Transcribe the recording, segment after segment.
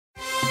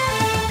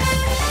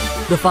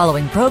The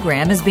following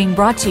program is being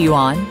brought to you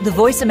on the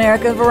Voice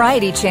America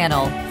Variety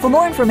Channel. For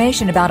more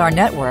information about our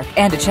network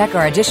and to check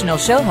our additional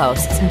show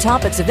hosts and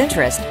topics of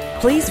interest,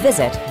 please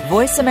visit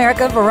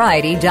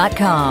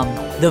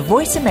voiceamericavariety.com. The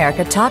Voice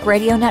America Talk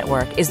Radio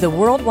Network is the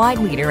worldwide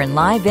leader in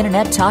live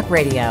Internet talk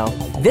radio.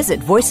 Visit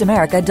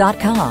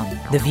voiceamerica.com.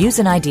 The views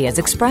and ideas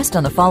expressed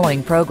on the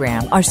following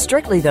program are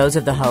strictly those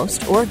of the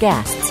host or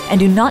guests and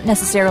do not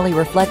necessarily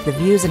reflect the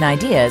views and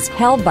ideas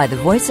held by the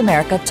Voice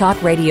America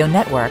Talk Radio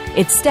Network,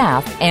 its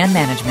staff, and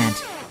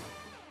management.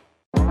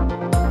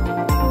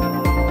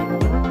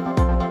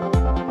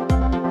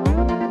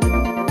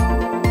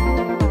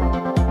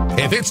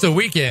 If it's the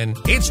weekend,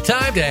 it's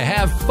time to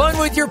have fun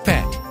with your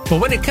pet. But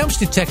when it comes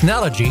to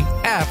technology,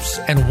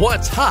 apps, and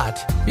what's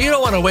hot, you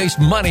don't want to waste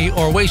money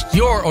or waste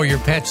your or your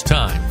pet's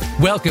time.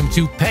 Welcome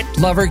to Pet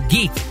Lover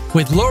Geek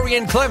with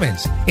Lorianne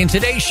Clemens. In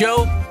today's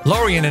show,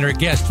 Lorianne and her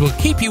guests will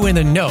keep you in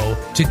the know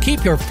to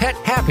keep your pet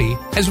happy,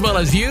 as well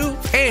as you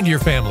and your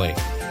family.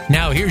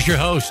 Now here's your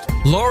host,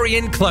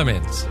 Lorianne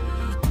Clemens.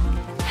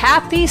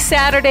 Happy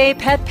Saturday,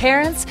 pet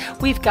parents.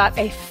 We've got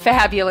a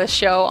fabulous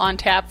show on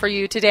tap for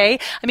you today.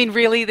 I mean,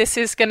 really, this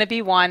is going to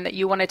be one that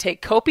you want to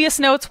take copious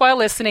notes while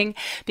listening,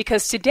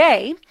 because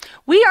today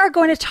we are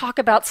going to talk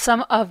about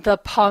some of the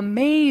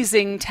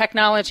amazing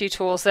technology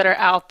tools that are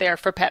out there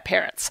for pet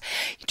parents.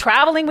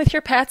 Traveling with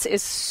your pets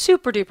is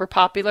super duper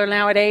popular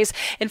nowadays.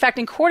 In fact,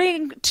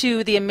 according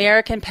to the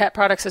American Pet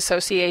Products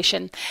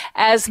Association,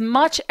 as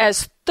much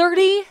as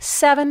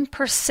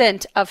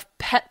 37% of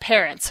pet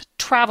parents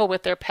travel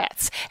with their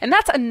pets, and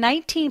that's a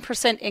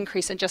 19%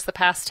 increase in just the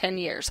past 10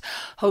 years.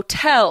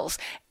 Hotels,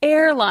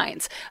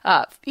 airlines,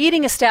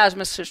 eating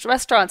establishments,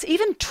 restaurants,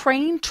 even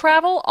train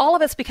travel, all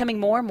of it's becoming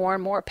more and more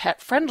and more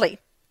pet friendly.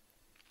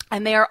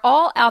 And they are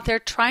all out there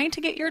trying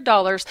to get your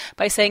dollars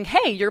by saying,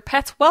 hey, your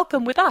pet's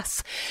welcome with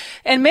us.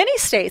 And many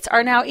states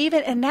are now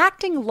even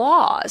enacting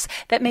laws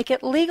that make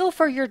it legal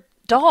for your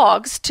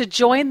dogs to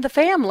join the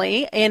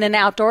family in an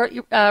outdoor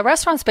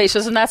restaurant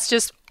spaces, and that's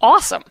just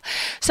awesome.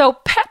 So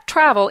pet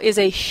travel is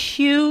a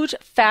huge,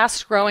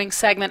 fast-growing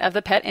segment of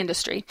the pet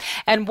industry.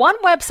 And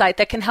one website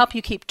that can help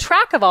you keep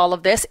track of all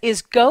of this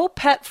is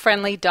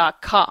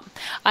GoPetFriendly.com.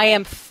 I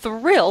am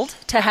thrilled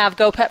to have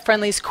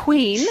GoPetFriendly's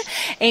queen,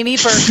 Amy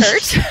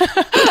Burkert,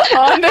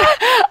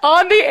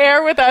 on the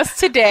air with us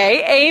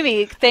today.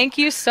 Amy, thank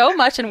you so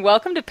much, and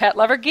welcome to Pet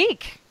Lover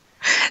Geek.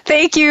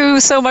 Thank you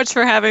so much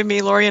for having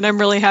me, Lori, and I'm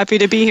really happy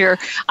to be here.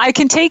 I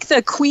can take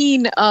the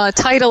queen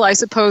title, I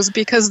suppose,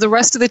 because the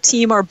rest of the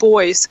team are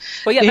boys.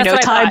 Well, yeah,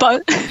 that's Ty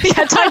what I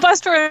thought. Ty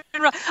Buster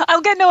and Rod.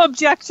 I'll get no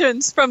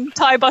objections from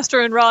Ty,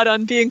 Buster, and Rod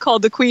on being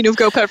called the queen of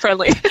Go Pet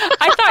Friendly.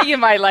 I thought you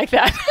might like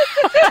that.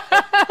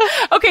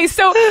 Okay,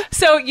 so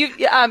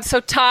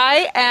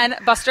Ty and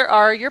Buster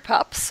are your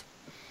pups.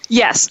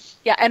 Yes.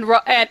 Yeah, and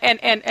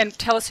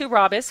tell us who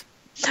Rob is.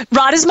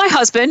 Rod is my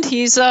husband.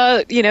 He's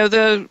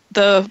the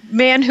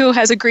man who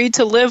has agreed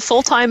to live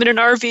full time in an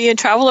RV and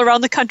travel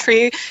around the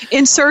country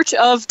in search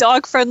of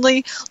pet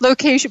friendly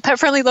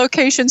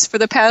locations for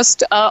the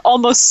past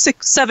almost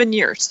 6-7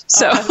 years.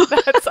 So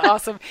that's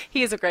awesome.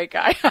 He is a great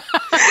guy.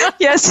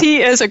 Yes,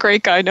 he is a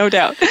great guy, no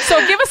doubt.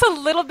 So give us a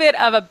little bit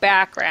of a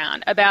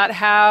background about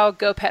how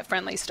Go Pet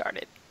Friendly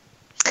started.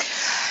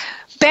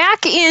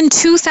 Back in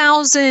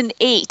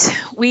 2008,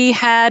 we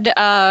had,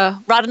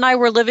 Rod and I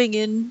were living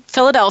in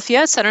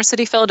Philadelphia, Center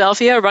City,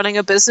 Philadelphia, running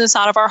a business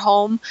out of our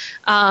home,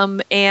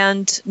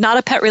 and not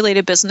a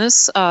pet-related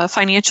business,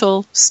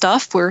 financial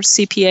stuff. We're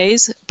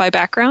CPAs by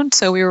background,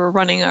 so we were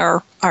running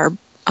our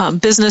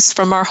business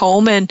from our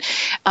home, and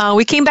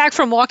we came back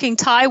from walking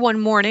Ty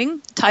one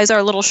morning. Ty's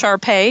our little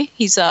Shar-Pei.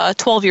 He's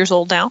 12 years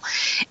old now,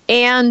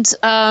 and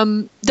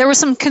there was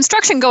some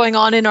construction going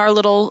on in our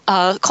little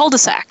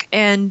cul-de-sac,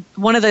 and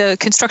one of the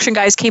construction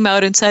guys came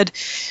out and said,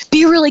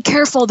 "Be really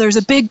careful, there's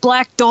a big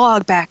black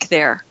dog back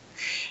there."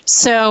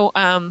 So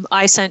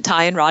I sent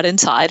Ty and Rod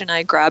inside, and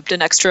I grabbed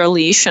an extra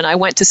leash, and I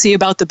went to see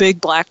about the big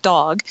black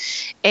dog,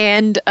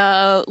 and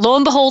lo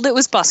and behold, it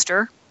was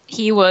Buster.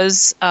 He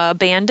was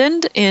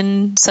abandoned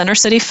in Center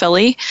City,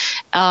 Philly.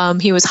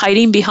 He was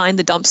hiding behind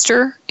the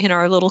dumpster in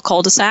our little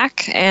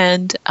cul-de-sac,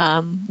 and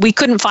we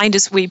couldn't find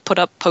us. We put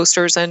up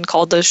posters and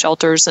called the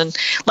shelters and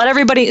let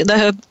everybody,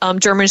 the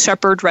German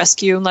Shepherd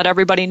Rescue, and let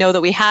everybody know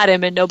that we had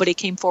him, and nobody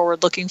came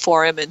forward looking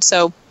for him. And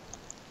so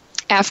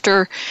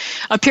after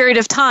a period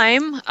of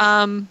time,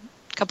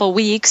 couple of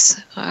weeks,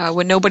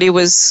 when nobody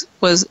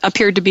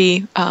appeared to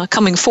be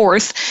coming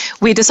forth,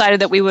 we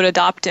decided that we would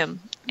adopt him.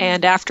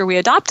 And after we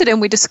adopted him,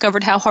 we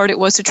discovered how hard it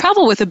was to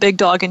travel with a big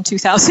dog in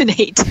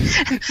 2008.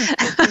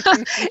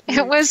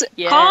 It was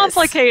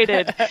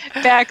complicated.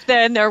 Back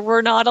then, there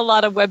were not a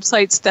lot of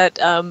websites that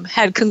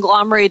had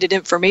conglomerated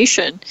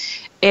information.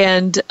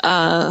 And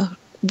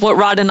what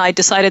Rod and I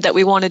decided that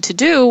we wanted to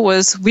do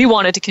was we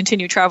wanted to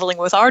continue traveling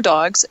with our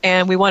dogs,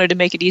 and we wanted to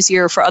make it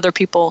easier for other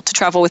people to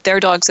travel with their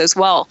dogs as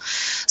well.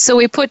 So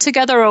we put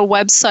together a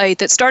website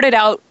that started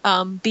out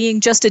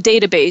being just a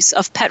database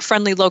of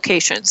pet-friendly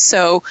locations.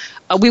 So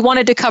we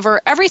wanted to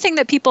cover everything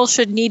that people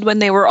should need when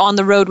they were on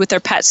the road with their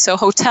pets. So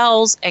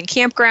hotels and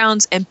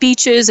campgrounds and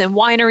beaches and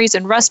wineries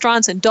and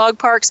restaurants and dog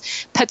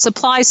parks, pet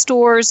supply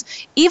stores,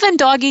 even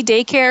doggy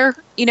daycare,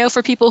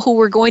 for people who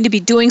were going to be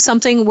doing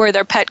something where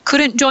their pet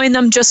couldn't join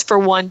them just for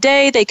one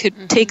day. They could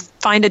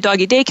find a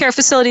doggy daycare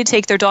facility,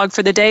 take their dog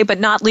for the day, but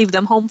not leave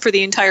them home for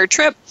the entire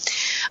trip.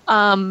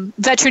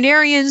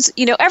 Veterinarians,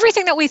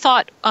 everything that we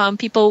thought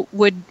people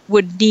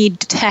would need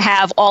to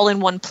have all in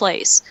one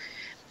place.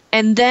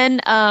 And then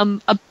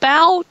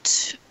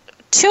about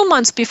 2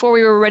 months before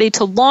we were ready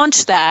to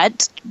launch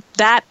that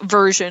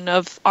version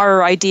of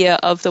our idea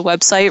of the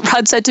website,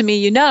 Rod said to me,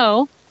 you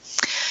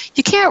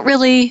can't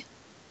really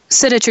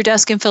sit at your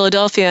desk in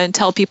Philadelphia and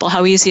tell people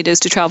how easy it is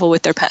to travel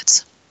with their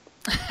pets.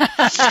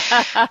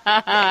 I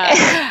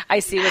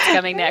see what's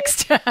coming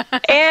next.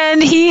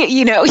 And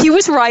he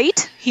was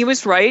right. He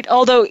was right.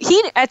 Although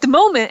at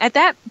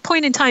that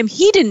point in time,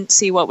 he didn't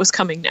see what was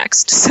coming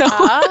next.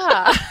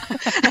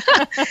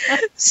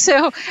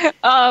 So,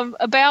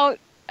 about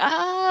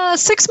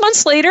 6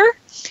 months later,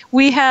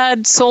 we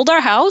had sold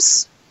our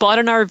house, bought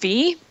an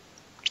RV,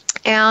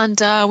 and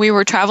we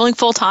were traveling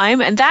full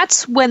time. And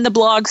that's when the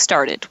blog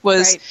started,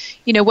 was,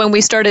 right, when we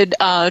started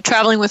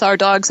traveling with our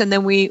dogs. And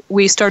then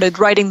we started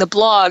writing the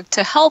blog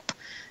to help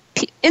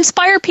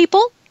inspire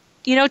people,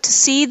 to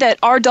see that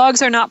our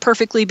dogs are not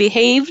perfectly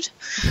behaved.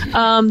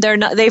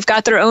 They've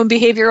got their own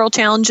behavioral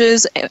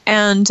challenges,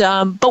 and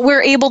but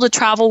we're able to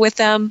travel with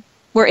them.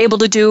 We're able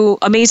to do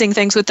amazing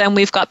things with them.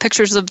 We've got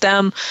pictures of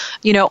them,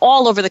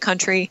 all over the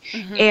country.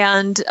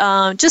 And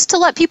just to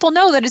let people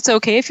know that it's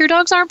okay if your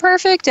dogs aren't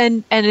perfect,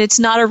 and it's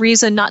not a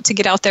reason not to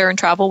get out there and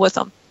travel with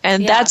them.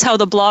 And that's how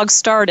the blog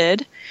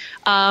started.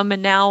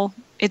 And now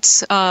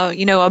it's,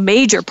 a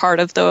major part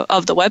of the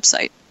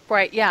website.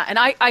 Right, yeah. And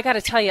I got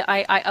to tell you,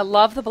 I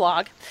love the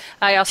blog.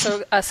 I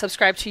also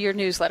subscribe to your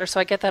newsletter, so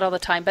I get that all the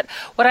time. But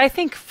what I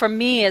think for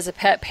me as a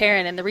pet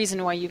parent, and the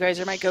reason why you guys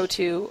are my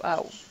go-to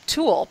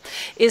tool,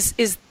 is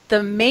the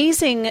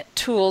amazing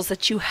tools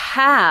that you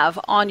have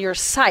on your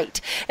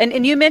site.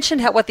 And you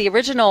mentioned what the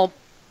original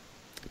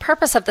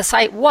purpose of the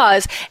site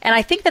was, and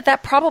I think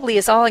that probably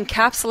is all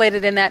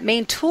encapsulated in that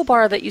main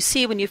toolbar that you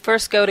see when you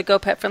first go to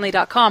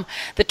gopetfriendly.com,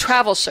 the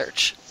travel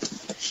search.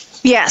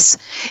 Yes,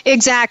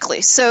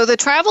 exactly. So the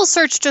travel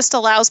search just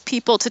allows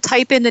people to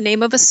type in the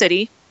name of a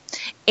city,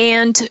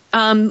 and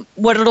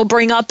what it'll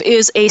bring up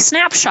is a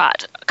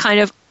snapshot kind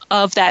of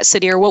that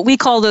city, or what we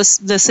call the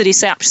city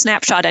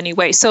snapshot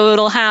anyway. So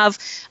it'll have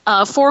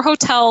 4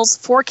 hotels,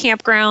 4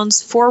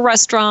 campgrounds, 4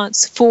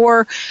 restaurants,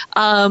 4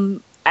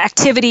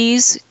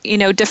 activities,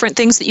 different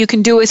things that you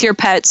can do with your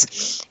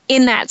pets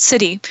in that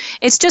city.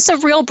 It's just a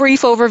real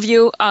brief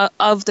overview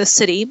of the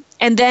city.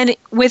 And then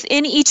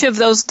within each of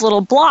those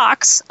little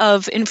blocks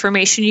of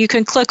information, you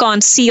can click on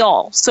See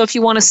All. So if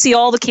you want to see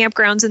all the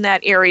campgrounds in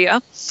that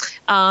area,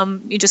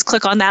 you just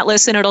click on that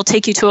list and it'll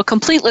take you to a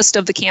complete list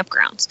of the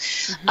campgrounds.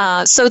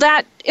 So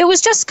that it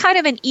was just kind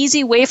of an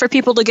easy way for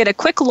people to get a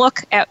quick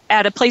look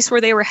at a place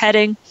where they were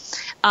heading,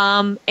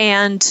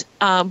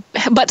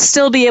 but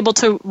still be able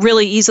to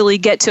really easily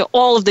get to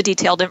all of the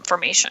detailed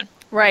information.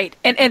 Right.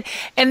 And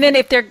then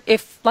if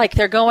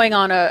they're going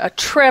on a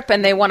trip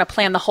and they want to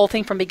plan the whole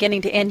thing from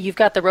beginning to end, you've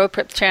got the road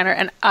trip planner.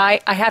 And I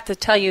have to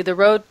tell you, the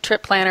road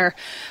trip planner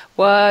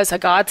was a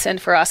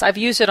godsend for us. I've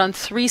used it on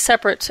 3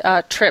 separate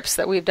trips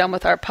that we've done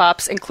with our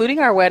pups, including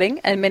our wedding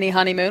and mini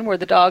honeymoon, where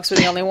the dogs were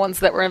the only ones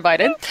that were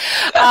invited.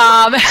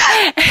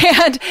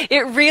 And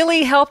it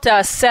really helped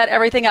us set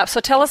everything up. So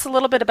tell us a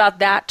little bit about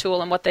that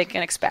tool and what they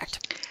can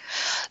expect.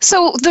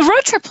 So the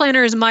road trip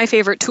planner is my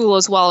favorite tool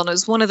as well, and it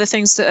was one of the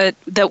things that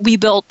we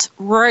built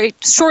right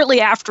shortly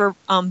after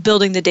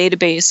building the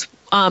database,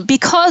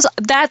 because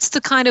that's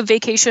the kind of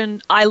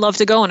vacation I love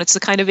to go on. It's the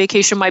kind of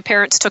vacation my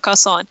parents took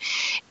us on.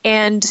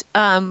 And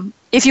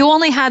if you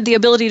only had the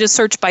ability to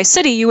search by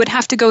city, you would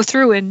have to go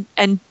through and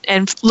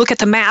look at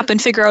the map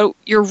and figure out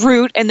your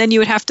route, and then you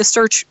would have to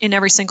search in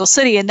every single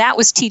city, and that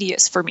was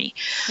tedious for me.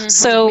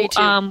 So me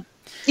too.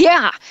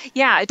 Yeah,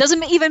 it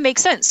doesn't even make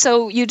sense.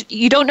 So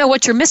you don't know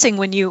what you're missing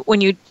when you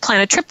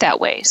plan a trip that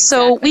way. Exactly.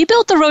 So we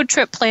built the road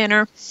trip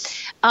planner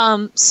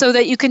so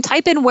that you can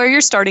type in where you're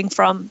starting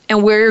from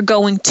and where you're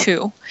going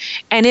to,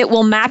 and it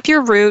will map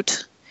your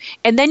route.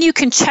 And then you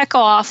can check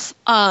off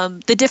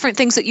the different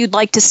things that you'd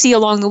like to see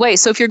along the way.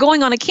 So if you're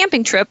going on a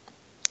camping trip,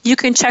 you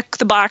can check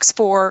the box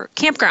for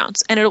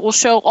campgrounds, and it will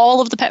show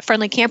all of the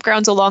pet-friendly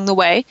campgrounds along the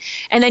way.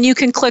 And then you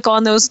can click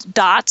on those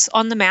dots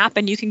on the map,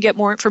 and you can get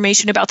more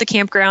information about the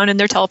campground and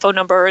their telephone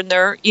number and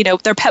their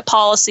pet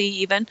policy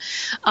even.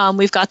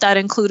 We've got that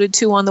included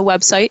too on the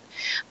website.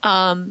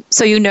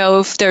 So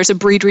if there's a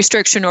breed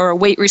restriction or a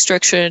weight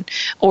restriction,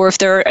 or if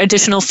there are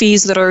additional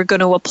fees that are going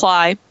to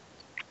apply.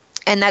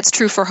 And that's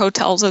true for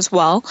hotels as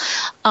well.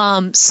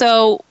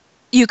 So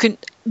you can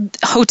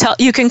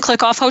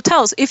click off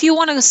hotels. If you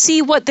want to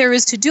see what there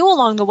is to do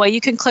along the way,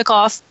 you can click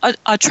off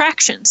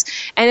attractions,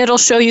 and it'll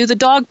show you the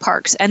dog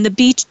parks and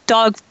the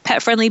dog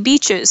pet-friendly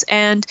beaches,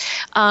 and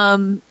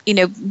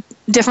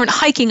different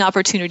hiking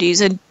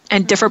opportunities and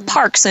different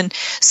parks. And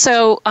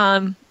so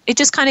it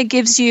just kind of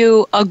gives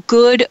you a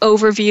good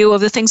overview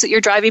of the things that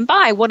you're driving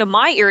by. One of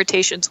my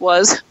irritations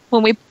was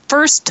when we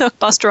first took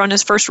Buster on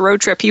his first road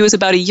trip. He was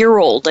about a year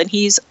old, and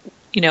he's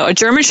a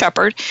German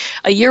Shepherd,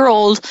 a year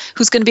old,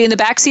 who's going to be in the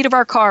backseat of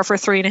our car for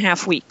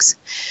 3.5 weeks.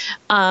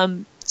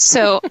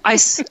 So I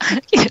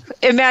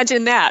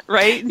imagine that,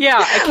 right? Yeah,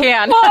 I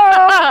can.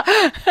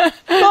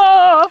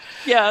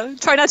 Yeah,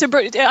 try not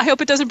to. I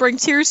hope it doesn't bring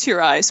tears to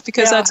your eyes,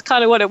 because that's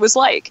kind of what it was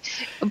like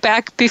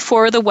back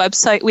before the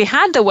website. We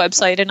had the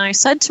website, and I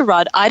said to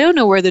Rod, I don't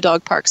know where the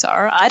dog parks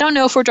are. I don't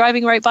know if we're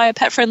driving right by a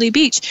pet-friendly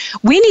beach.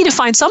 We need to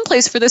find some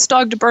place for this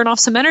dog to burn off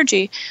some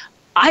energy.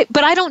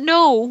 But I don't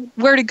know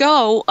where to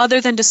go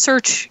other than to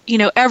search,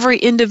 every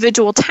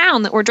individual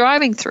town that we're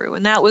driving through,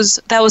 and that was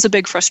a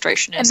big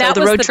frustration. And so that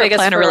the was road the trip biggest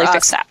planner for really us.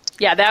 fixed that.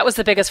 Yeah, that was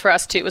the biggest for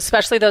us too,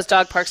 especially those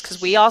dog parks,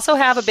 because we also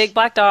have a big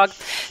black dog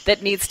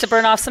that needs to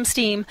burn off some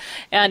steam,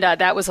 and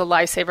that was a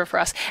lifesaver for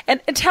us. And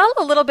tell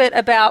a little bit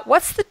about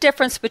what's the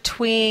difference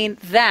between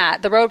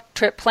the road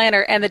trip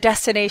planner, and the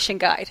destination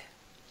guide.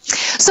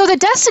 So the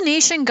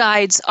destination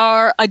guides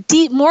are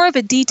more of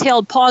a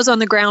detailed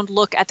paws-on-the-ground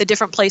look at the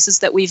different places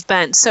that we've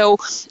been. So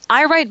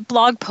I write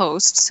blog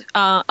posts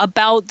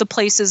about the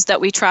places that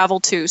we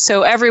travel to.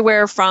 So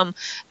everywhere from,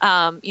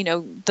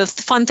 the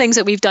fun things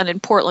that we've done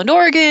in Portland,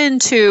 Oregon,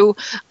 to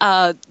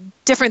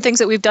different things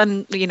that we've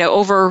done,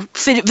 over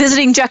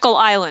visiting Jekyll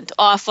Island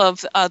off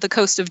of the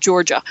coast of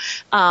Georgia.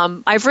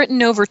 I've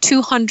written over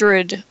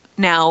 200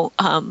 now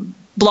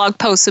blog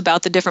posts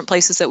about the different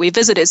places that we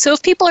visited. So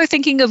if people are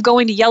thinking of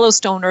going to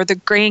Yellowstone or the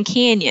Grand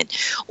Canyon,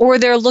 or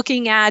they're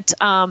looking at,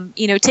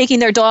 taking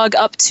their dog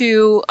up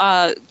to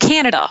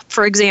Canada,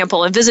 for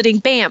example, and visiting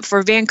Banff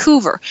or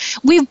Vancouver,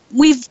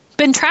 we've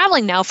been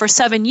traveling now for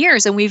 7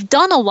 years, and we've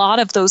done a lot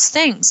of those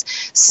things.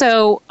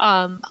 So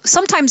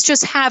sometimes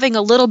just having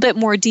a little bit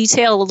more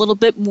detail, a little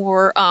bit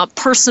more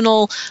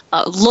personal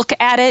look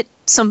at it,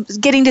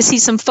 getting to see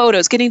some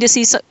photos, getting to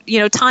see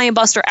Ty and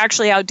Buster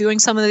actually out doing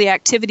some of the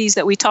activities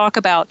that we talk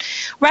about,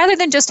 rather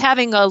than just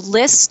having a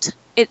list.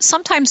 It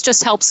sometimes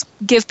just helps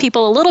give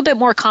people a little bit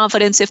more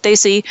confidence if they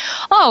see,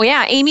 oh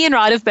yeah, Amy and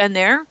Rod have been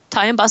there,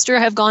 Ty and Buster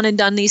have gone and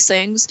done these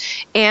things,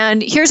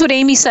 and here's what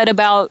Amy said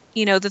about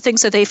the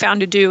things that they found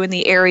to do in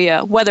the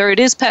area, whether it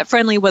is pet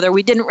friendly, whether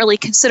we didn't really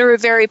consider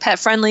it very pet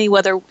friendly,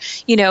 whether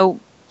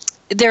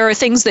there are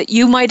things that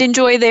you might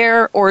enjoy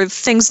there, or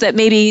things that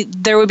maybe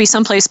there would be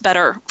someplace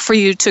better for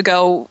you to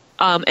go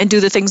and do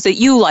the things that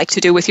you like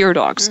to do with your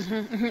dogs.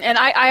 Mm-hmm, mm-hmm. And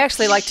I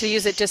actually like to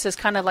use it just as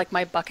kind of like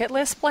my bucket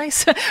list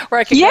place, where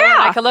I can go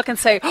and I can look and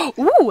say,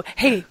 ooh,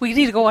 hey, we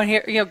need to go on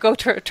here, go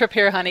trip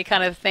here, honey,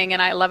 kind of thing.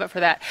 And I love it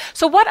for that.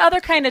 So what other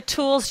kind of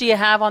tools do you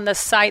have on the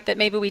site that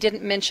maybe we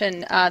didn't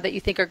mention that you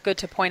think are good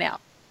to point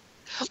out?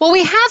 Well,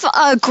 we have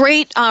a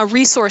great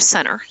resource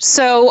center.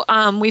 So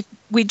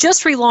we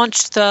just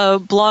relaunched the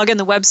blog and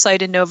the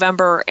website in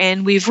November,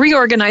 and we've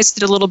reorganized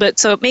it a little bit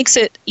so it makes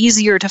it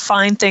easier to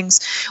find things.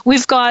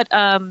 We've got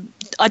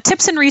a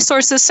tips and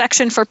resources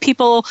section for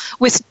people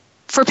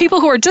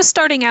who are just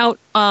starting out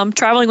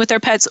traveling with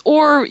their pets,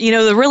 or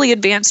the really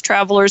advanced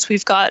travelers.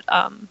 We've got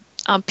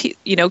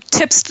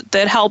tips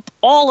that help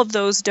all of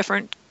those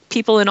different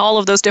people in all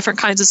of those different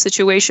kinds of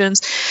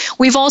situations.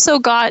 We've also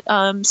got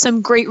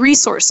some great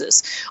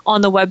resources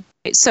on the website.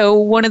 So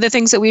one of the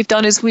things that we've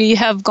done is we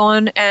have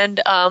gone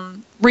and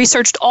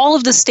researched all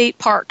of the state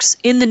parks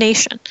in the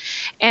nation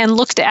and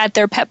looked at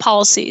their pet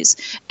policies.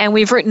 And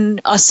we've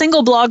written a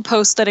single blog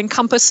post that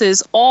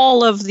encompasses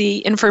all of the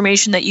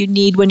information that you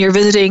need when you're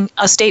visiting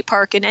a state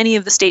park in any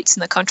of the states in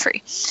the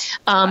country.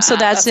 So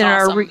that's in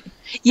awesome. our...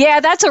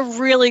 that's a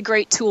really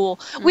great tool.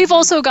 Mm-hmm. We've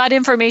also got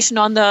information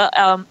on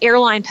the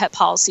airline pet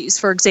policies.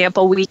 For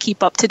example, we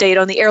keep up to date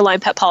on the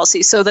airline pet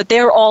policies so that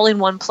they're all in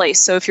one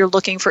place. So if you're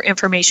looking for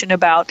information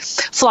about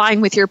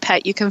flying with your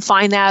pet, you can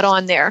find that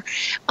on there.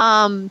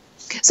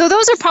 So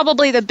those are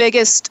probably the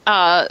biggest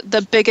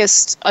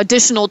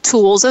additional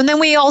tools. And then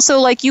we also,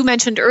 like you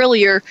mentioned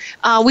earlier,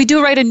 we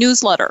do write a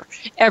newsletter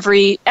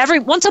every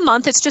once a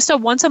month. It's just a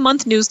once a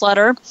month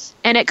newsletter,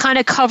 and it kind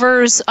of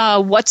covers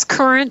what's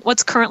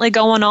currently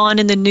going on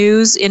in the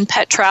news in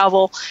pet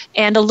travel,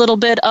 and a little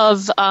bit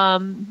of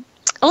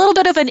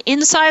an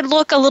inside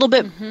look,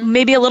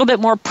 maybe a little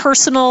bit more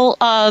personal.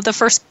 The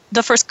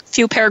first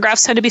few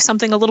paragraphs tend to be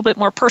something a little bit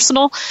more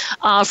personal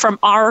from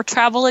our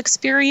travel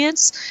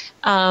experience.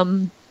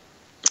 More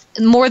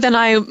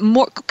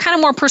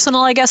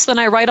personal, I guess, than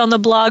I write on the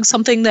blog.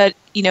 Something that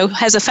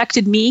has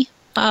affected me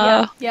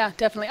Yeah,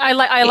 definitely.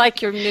 I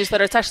like your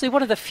newsletter. It's actually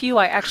one of the few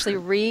I actually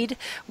read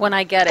when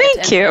I get it.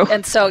 Thank you.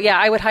 And so, yeah,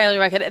 I would highly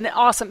recommend it. And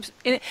awesome.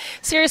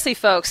 Seriously,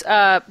 folks,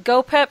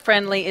 Go Pet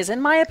Friendly is,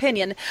 in my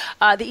opinion,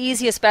 the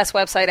easiest, best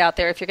website out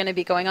there if you're going to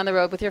be going on the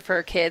road with your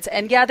fur kids.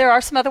 And yeah, there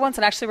are some other ones.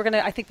 And actually, we're going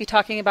to, I think, be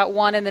talking about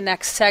one in the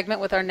next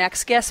segment with our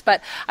next guest.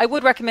 But I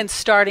would recommend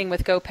starting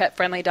with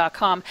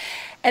GoPetFriendly.com.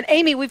 And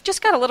Amy, we've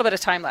just got a little bit of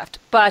time left,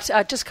 but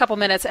just a couple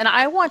minutes. And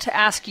I want to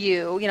ask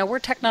you, we're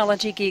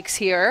technology geeks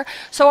here.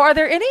 So are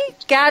there any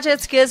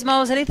gadgets,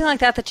 gizmos, anything like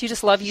that you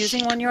just love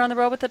using when you're on the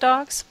road with the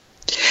dogs?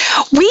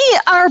 We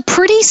are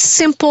pretty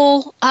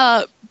simple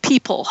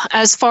people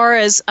as far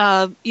as,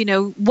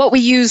 what we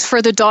use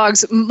for the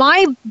dogs.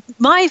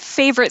 My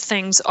favorite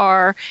things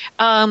are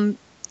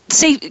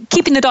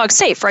keeping the dog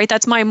safe, right?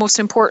 That's my most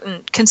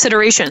important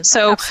consideration.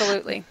 So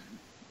absolutely.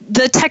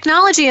 The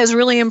technology has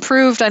really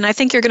improved, and I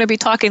think you're going to be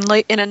talking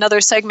in another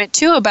segment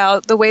too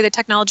about the way the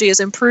technology has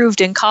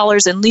improved in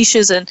collars and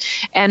leashes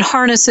and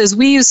harnesses.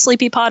 We use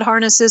Sleepy Pod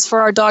harnesses for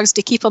our dogs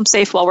to keep them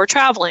safe while we're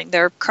traveling.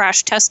 They're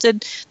crash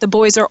tested. The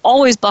boys are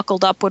always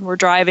buckled up when we're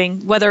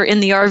driving, whether in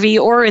the RV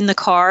or in the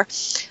car.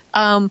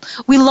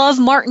 We love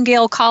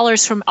martingale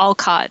collars from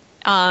Alcott.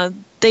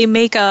 They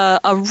make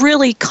a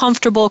really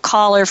comfortable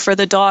collar for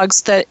the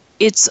dogs that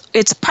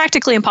it's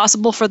practically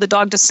impossible for the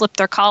dog to slip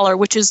their collar,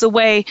 which is the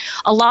way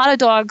a lot of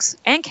dogs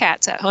and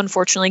cats,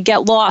 unfortunately,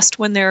 get lost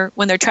when they're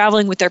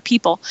traveling with their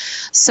people.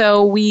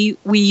 So we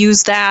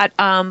use that.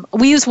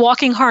 We use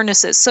walking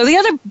harnesses. So the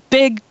other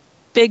big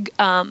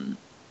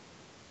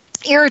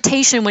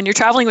irritation when you're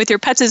traveling with your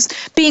pets is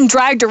being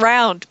dragged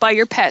around by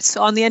your pets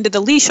on the end of the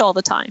leash all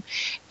the time.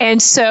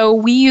 And so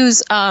we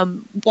use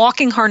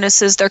walking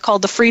harnesses. They're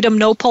called the Freedom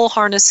No Pull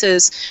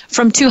harnesses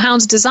from Two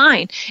Hounds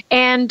Design.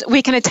 And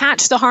we can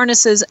attach the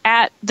harnesses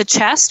at the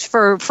chest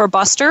for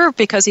Buster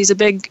because he's a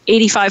big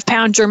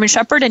 85-pound German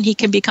Shepherd and he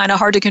can be kind of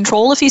hard to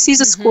control if he sees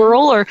a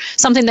squirrel or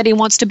something that he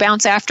wants to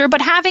bounce after.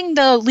 But having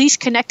the leash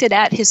connected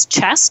at his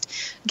chest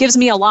gives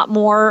me a lot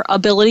more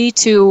ability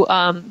to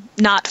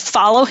not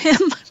follow him,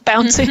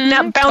 bounce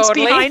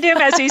totally behind him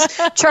as he's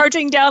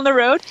charging down the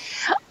road.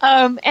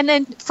 And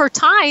then for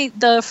Ty,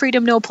 the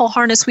Freedom No Pull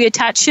harness, we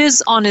attach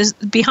his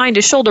behind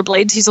his shoulder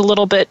blades. He's a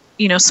little bit,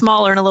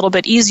 smaller and a little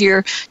bit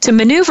easier to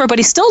maneuver, but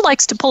he still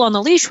likes to pull on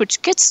the leash,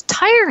 which gets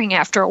tiring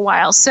after a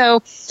while.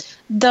 So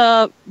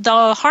the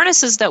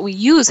harnesses that we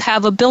use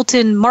have a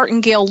built-in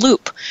martingale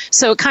loop.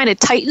 So it kind of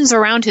tightens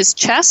around his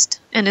chest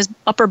and his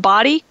upper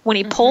body when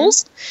he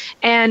pulls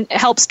and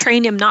helps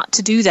train him not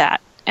to do that.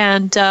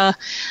 And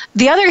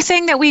the other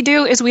thing that we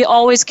do is we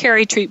always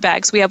carry treat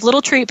bags. We have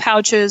little treat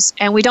pouches,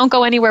 and we don't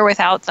go anywhere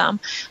without them.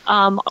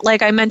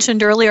 Like I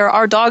mentioned earlier,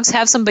 our dogs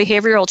have some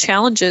behavioral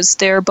challenges.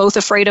 They're both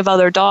afraid of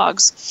other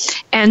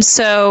dogs. And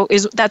so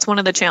that's one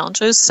of the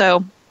challenges.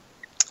 So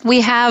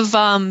we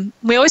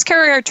always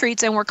carry our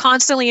treats, and we're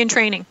constantly in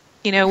training,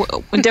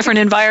 in different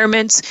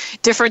environments,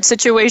 different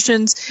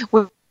situations.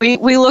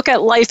 We look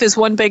at life as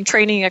one big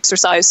training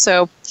exercise.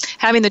 So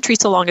having the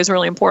treats along is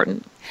really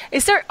important.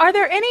 Are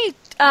there any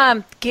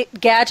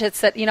gadgets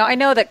that, I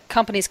know that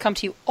companies come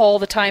to you all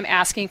the time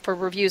asking for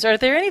reviews. Are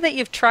there any that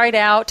you've tried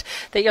out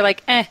that you're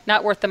like,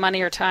 not worth the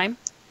money or time?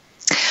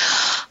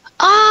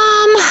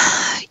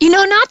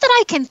 Not that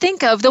I can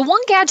think of. The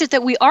one gadget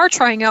that we are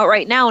trying out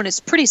right now, and it's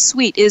pretty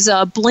sweet, is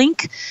a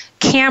Blink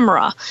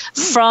camera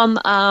from,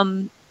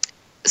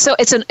 so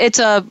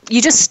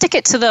you just stick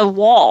it to the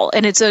wall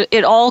and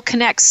it all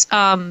connects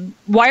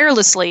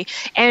wirelessly.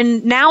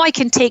 And now I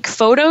can take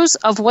photos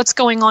of what's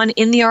going on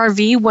in the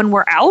RV when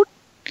we're out.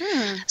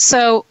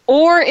 So,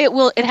 or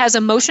it has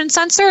a motion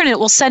sensor and it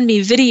will send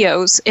me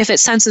videos if it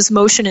senses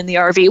motion in the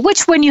RV,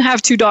 which when you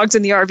have two dogs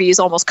in the RV is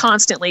almost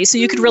constantly. So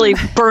you could really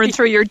burn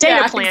through your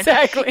data plan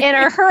in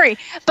a hurry.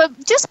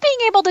 But just being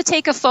able to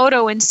take a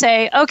photo and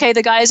say, okay,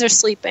 the guys are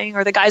sleeping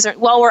or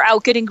we're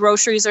out getting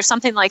groceries or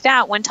something like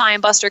that when Ty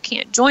and Buster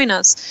can't join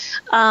us.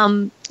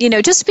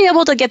 Just be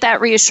able to get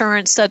that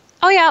reassurance that,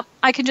 oh yeah,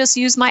 I can just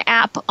use my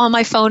app on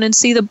my phone and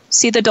see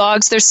the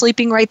dogs. They're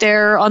sleeping right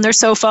there on their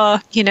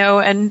sofa,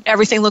 and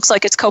everything looks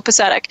like it's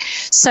copacetic.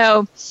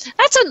 So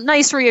that's a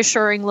nice,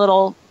 reassuring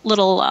little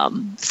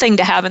thing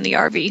to have in the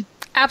RV.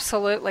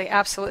 Absolutely,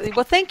 absolutely.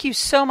 Well, thank you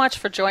so much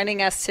for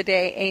joining us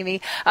today,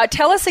 Amy.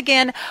 Tell us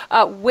again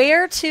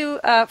where to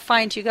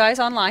find you guys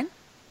online.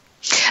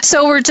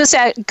 So we're just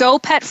at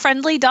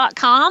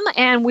GoPetFriendly.com,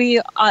 and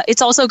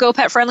it's also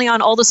GoPetFriendly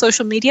on all the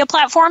social media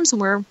platforms,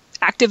 and we're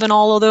active in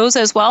all of those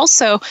as well.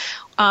 So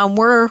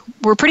we're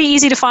pretty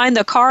easy to find.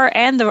 The car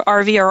and the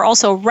RV are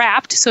also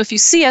wrapped, so if you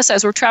see us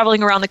as we're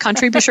traveling around the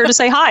country, be sure to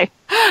say hi.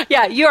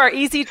 Yeah, you are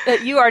easy.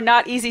 You are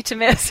not easy to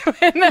miss.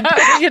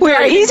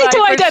 We're easy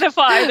to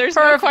identify. There's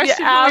no question.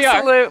 Yeah,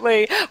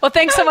 absolutely. Well,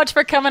 thanks so much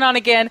for coming on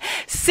again.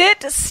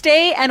 Sit,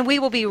 stay, and we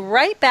will be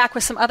right back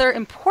with some other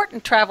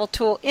important travel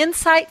tool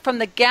insight from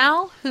the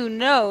gal who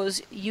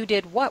knows you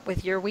did what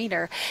with your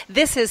wiener.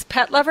 This is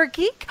Pet Lover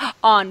Geek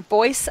on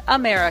Voice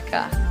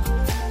America.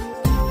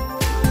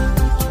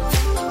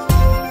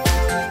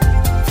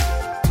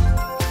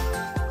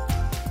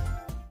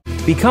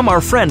 Become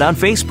our friend on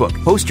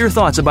Facebook. Post your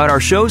thoughts about our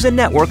shows and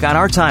network on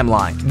our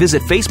timeline.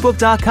 Visit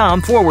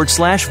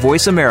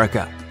facebook.com/Voice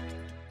America.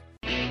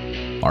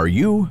 Are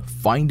you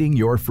finding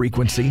your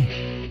frequency?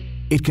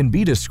 It can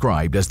be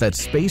described as that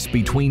space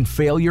between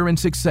failure and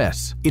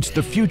success. It's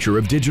the future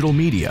of digital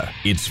media.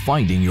 It's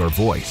finding your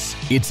voice.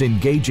 It's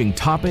engaging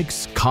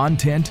topics,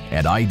 content,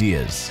 and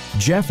ideas.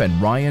 Jeff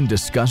and Ryan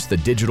discuss the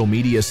digital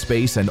media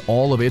space and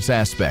all of its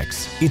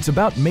aspects. It's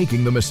about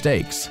making the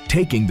mistakes,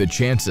 taking the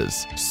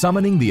chances,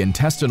 summoning the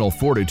intestinal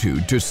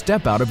fortitude to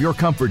step out of your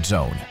comfort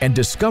zone, and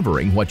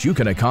discovering what you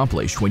can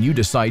accomplish when you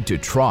decide to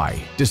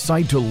try,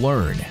 decide to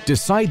learn,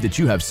 decide that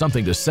you have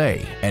something to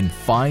say, and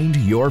find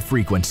your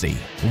frequency.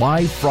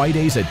 Live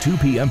Fridays at 2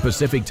 p.m.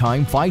 Pacific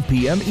Time, 5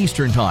 p.m.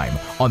 Eastern Time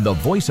on the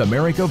Voice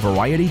America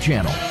Variety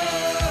Channel.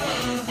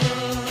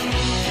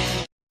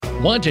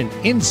 Want an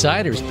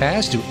insider's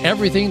pass to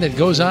everything that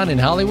goes on in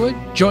Hollywood?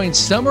 Join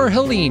Summer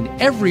Helene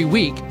every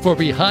week for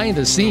Behind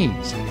the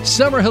Scenes.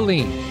 Summer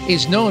Helene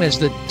is known as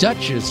the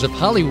Duchess of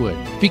Hollywood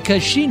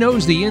because she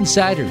knows the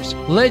insiders,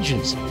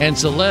 legends, and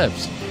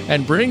celebs,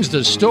 and brings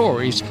the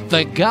stories,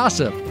 the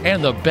gossip,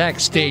 and the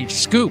backstage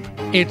scoop.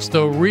 It's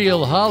the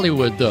real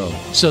Hollywood, though.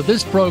 So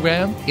this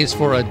program is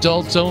for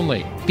adults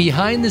only.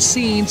 Behind the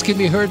Scenes can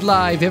be heard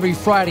live every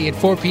Friday at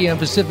 4 p.m.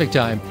 Pacific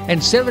Time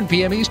and 7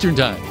 p.m. Eastern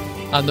Time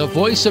on the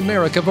Voice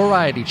America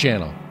Variety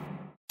Channel.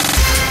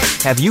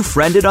 Have you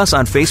friended us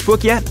on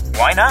Facebook yet?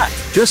 Why not?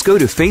 Just go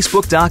to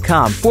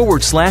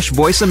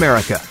facebook.com/Voice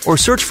America or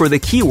search for the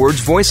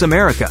keywords Voice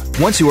America.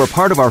 Once you are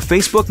part of our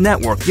Facebook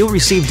network, you'll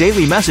receive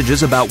daily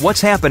messages about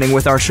what's happening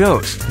with our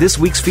shows, this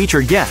week's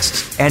featured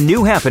guests, and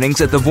new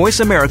happenings at the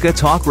Voice America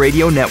Talk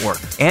Radio Network.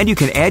 And you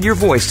can add your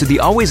voice to the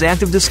always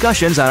active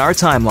discussions on our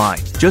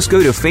timeline. Just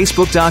go to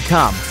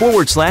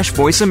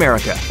facebook.com/Voice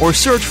America or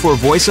search for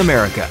Voice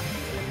America.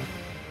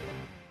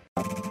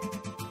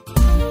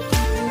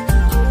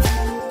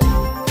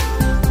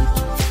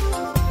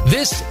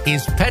 This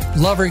is Pet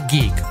Lover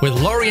Geek with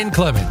Lorian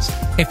Clemens.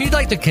 If you'd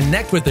like to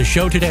connect with the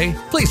show today,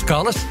 please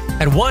call us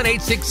at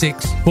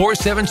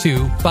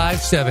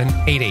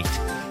 1-866-472-5788.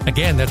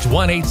 Again, that's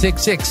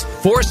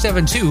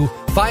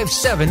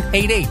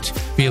 1-866-472-5788.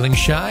 Feeling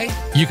shy?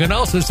 You can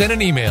also send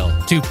an email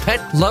to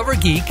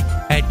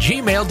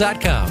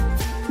petlovergeek@gmail.com.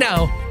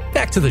 Now,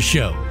 back to the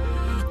show.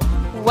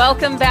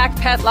 Welcome back,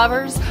 pet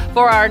lovers.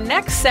 For our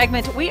next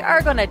segment, we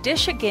are going to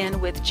dish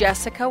again with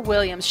Jessica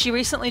Williams. She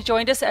recently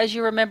joined us, as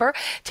you remember,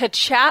 to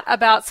chat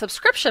about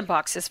subscription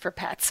boxes for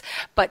pets.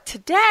 But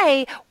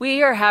today,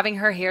 we are having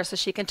her here so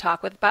she can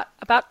talk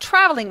about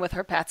traveling with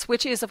her pets,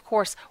 which is, of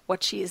course,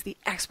 what she is the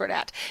expert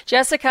at.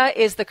 Jessica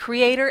is the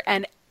creator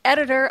and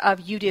editor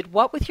of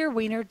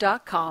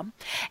youdidwhatwithyourwiener.com,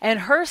 and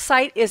her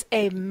site is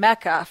a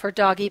mecca for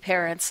doggy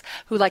parents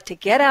who like to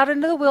get out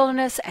into the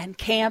wilderness and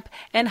camp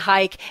and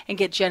hike and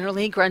get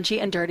generally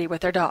grungy and dirty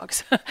with their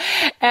dogs.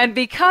 And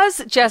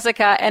because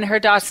Jessica and her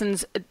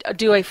Dachshunds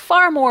do a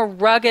far more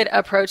rugged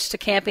approach to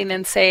camping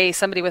than, say,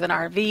 somebody with an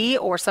RV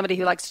or somebody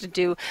who likes to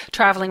do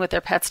traveling with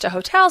their pets to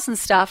hotels and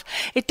stuff,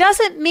 it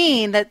doesn't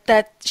mean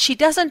that she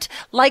doesn't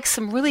like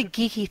some really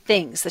geeky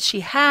things that she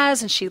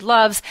has and she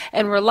loves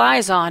and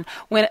relies on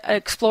when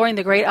exploring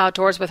the great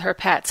outdoors with her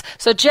pets.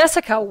 So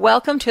Jessica,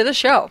 welcome to the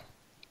show.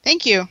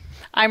 Thank you.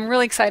 I'm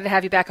really excited to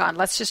have you back on.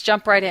 Let's just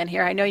jump right in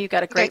here. I know you've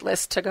got a great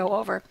list to go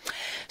over.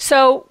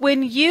 So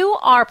when you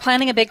are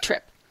planning a big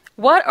trip,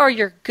 what are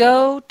your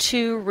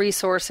go-to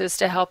resources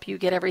to help you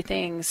get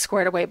everything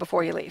squared away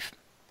before you leave?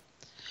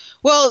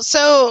 Well,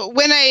 so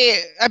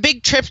a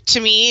big trip to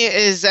me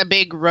is a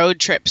big road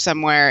trip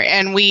somewhere.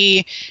 And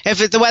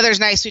if the weather's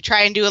nice, we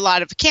try and do a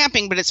lot of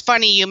camping. But it's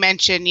funny you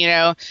mentioned,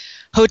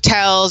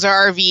 hotels or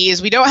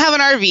RVs. We don't have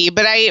an RV,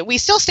 but we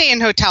still stay in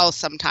hotels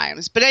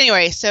sometimes. But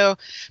anyway, so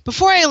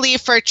before I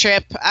leave for a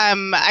trip,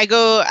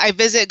 I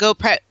visit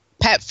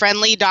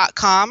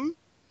gopetfriendly.com.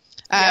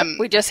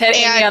 We just had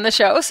Amy on the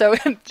show, so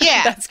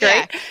yeah, that's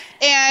great.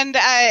 Yeah. And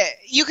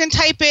you can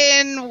type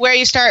in where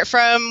you start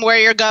from, where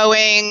you're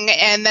going,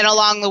 and then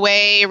along the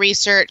way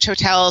research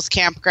hotels,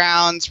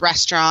 campgrounds,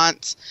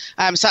 restaurants.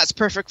 So that's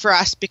perfect for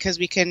us because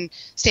we can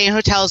stay in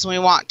hotels when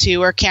we want to,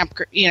 or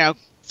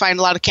find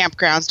a lot of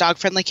campgrounds,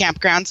 dog-friendly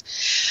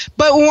campgrounds.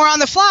 But when we're on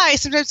the fly,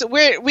 sometimes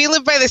we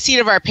live by the seat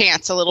of our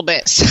pants a little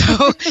bit.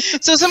 So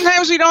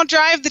sometimes we don't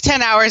drive the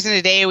 10 hours in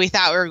a day we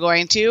thought we were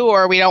going to,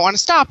 or we don't want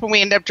to stop and we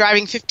end up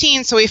driving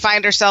 15. So we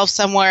find ourselves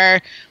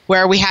somewhere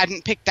where we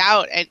hadn't picked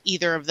out at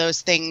either of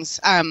those things.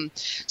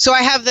 So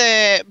I have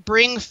the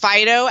Bring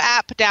Fido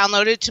app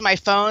downloaded to my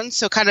phone.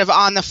 So kind of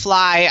on the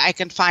fly, I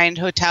can find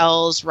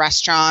hotels,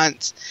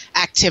 restaurants,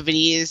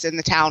 activities in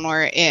the town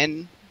we're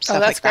in. Oh,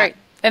 that's great.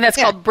 And that's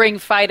called Bring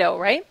Fido,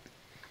 right?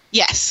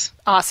 Yes.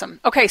 Awesome.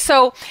 Okay,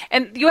 so,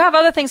 and you have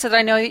other things that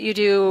I know that you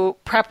do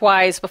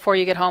prep-wise before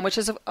you get home, which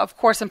is, of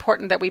course,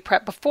 important that we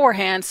prep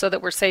beforehand so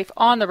that we're safe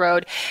on the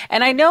road.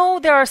 And I know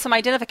there are some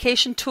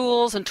identification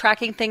tools and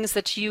tracking things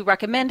that you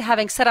recommend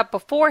having set up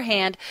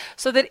beforehand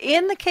so that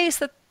in the case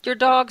that your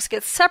dogs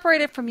get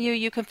separated from you,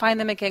 you can find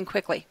them again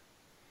quickly.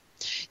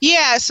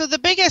 Yeah, so the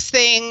biggest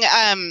thing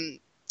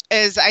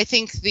is I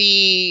think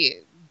the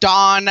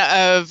dawn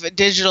of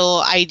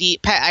digital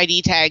pet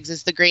ID tags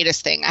is the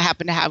greatest thing. I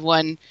happen to have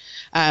one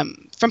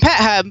from Pet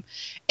Hub,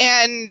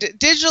 and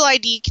digital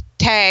ID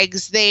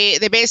tags, they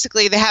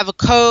basically have a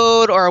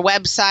code or a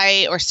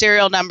website or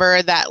serial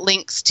number that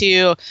links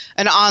to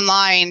an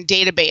online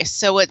database.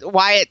 So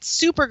why it's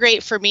super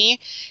great for me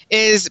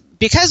is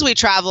because we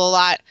travel a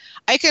lot,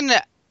 I can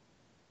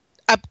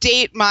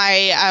update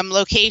my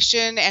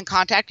location and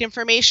contact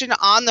information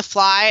on the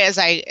fly as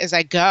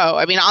I go.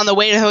 I mean, on the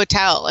way to the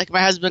hotel, like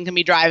my husband can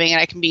be driving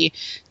and I can be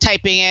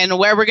typing in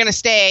where we're going to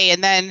stay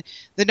and then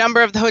the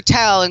number of the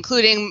hotel,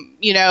 including,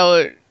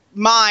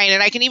 mine.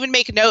 And I can even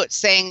make notes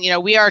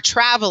saying, we are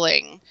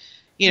traveling,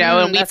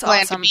 and we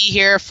plan to be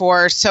here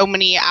for so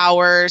many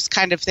hours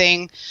kind of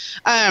thing.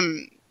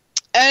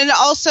 And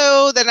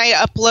also then I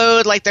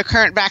upload like the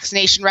current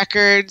vaccination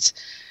records,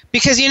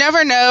 because you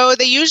never know.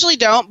 They usually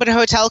don't, but a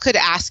hotel could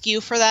ask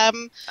you for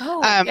them.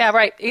 Oh, yeah,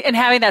 right. And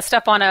having that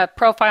stuff on a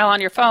profile on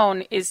your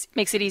phone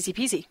makes it easy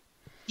peasy.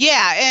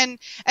 Yeah, and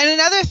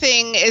another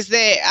thing is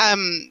that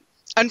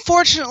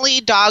unfortunately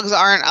dogs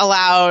aren't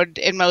allowed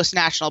in most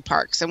national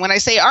parks. And when I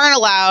say aren't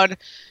allowed,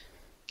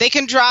 they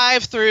can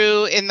drive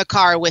through in the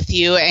car with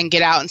you and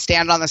get out and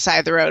stand on the side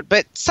of the road.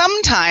 But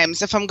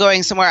sometimes if I'm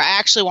going somewhere, I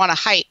actually want to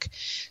hike.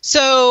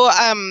 So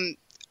I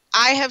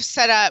have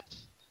set up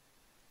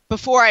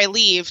before I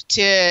leave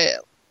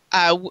to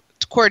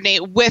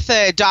coordinate with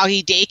a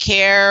doggy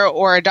daycare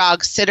or a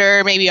dog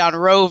sitter, maybe on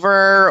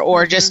Rover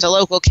or just a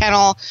local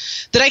kennel,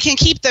 that I can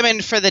keep them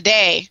in for the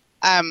day.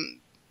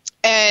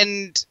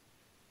 And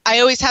I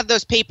always have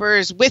those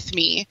papers with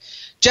me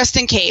just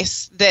in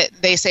case that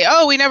they say,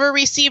 oh, we never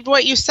received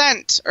what you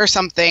sent or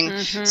something.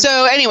 Mm-hmm.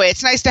 So anyway,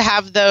 it's nice to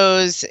have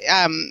those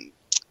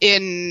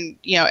in,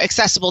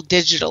 accessible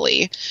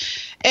digitally.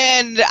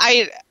 And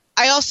I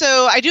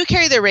do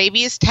carry the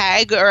rabies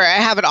tag, or I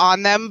have it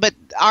on them, but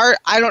I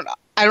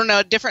don't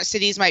know, different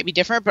cities might be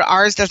different, but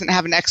ours doesn't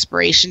have an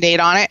expiration date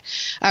on it.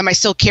 I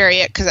still carry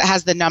it because it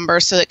has the number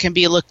so it can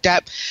be looked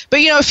up. But,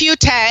 a few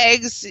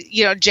tags,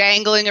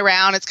 jangling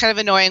around. It's kind of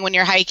annoying when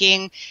you're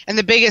hiking. And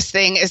the biggest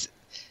thing is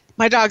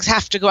my dogs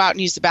have to go out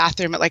and use the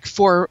bathroom at like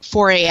 4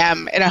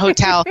 a.m. in a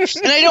hotel.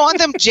 And I don't want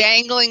them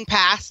jangling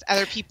past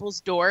other people's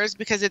doors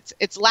because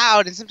it's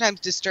loud and sometimes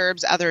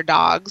disturbs other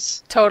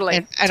dogs. Totally.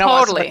 And I don't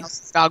want someone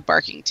else's dog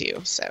barking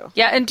too. So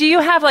yeah. And do you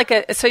have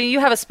you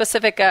have a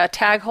specific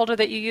tag holder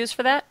that you use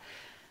for that?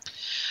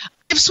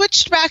 I've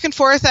switched back and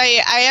forth.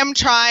 I am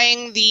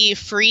trying the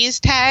freeze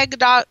tag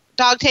dog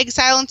tag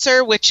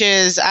silencer, which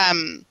is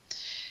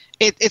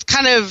it's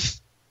kind of,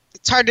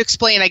 it's hard to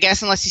explain, I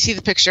guess, unless you see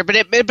the picture, but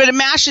it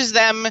mashes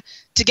them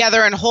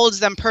together and holds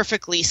them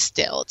perfectly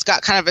still. It's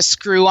got kind of a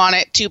screw on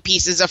it, 2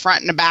 pieces, a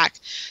front and a back,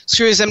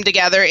 screws them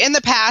together. In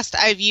the past,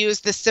 I've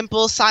used the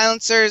simple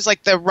silencers,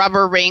 like the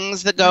rubber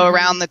rings that go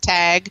around the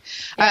tag.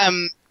 Yeah.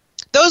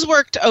 Those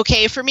worked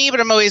okay for me,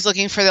 but I'm always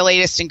looking for the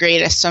latest and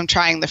greatest, so I'm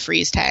trying the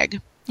freeze tag.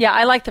 Yeah,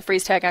 I like the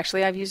freeze tag,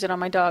 actually. I've used it on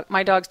my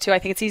dogs, too. I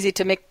think it's easy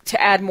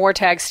to add more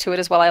tags to it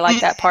as well. I like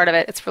that part of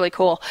it. It's really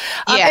cool.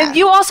 Yeah. And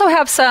you also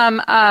have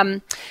some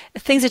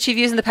things that you've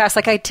used in the past,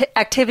 like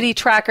activity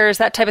trackers,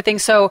 that type of thing,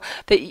 so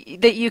that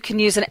you can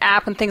use an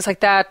app and things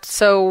like that.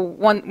 So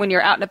when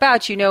you're out and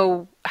about, you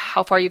know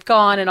how far you've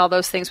gone and all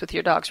those things with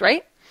your dogs,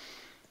 right?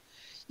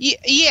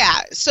 Yeah.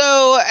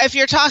 So if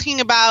you're talking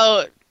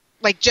about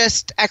like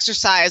just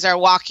exercise or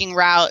walking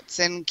routes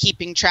and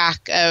keeping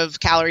track of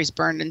calories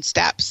burned and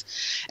steps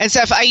and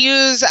stuff, I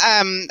use,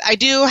 I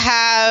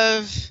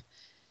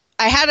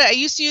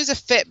used to use a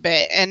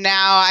Fitbit, and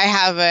now I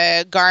have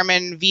a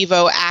Garmin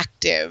Vivo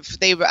Active.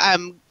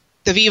 The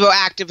Vivo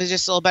Active is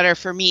just a little better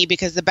for me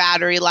because the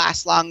battery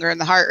lasts longer and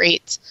the heart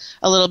rate's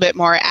a little bit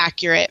more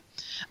accurate.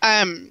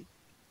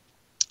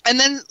 And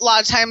then a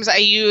lot of times I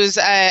use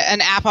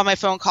an app on my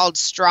phone called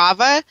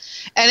Strava,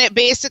 and it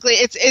basically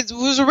it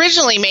was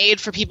originally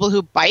made for people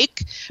who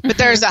bike, but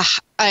there's a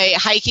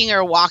hiking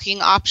or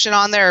walking option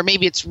on there, or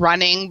maybe it's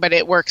running, but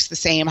it works the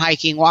same: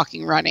 hiking,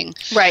 walking, running.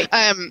 Right.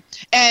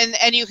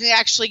 And you can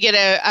actually get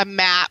a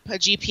map, a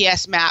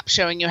GPS map,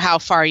 showing you how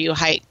far you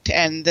hiked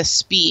and the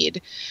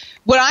speed.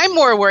 What I'm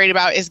more worried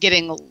about is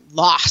getting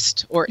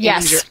lost or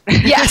injured.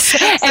 Yes. So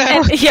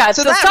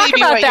that may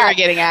be what you're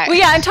getting at. Well,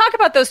 yeah, and talk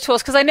about those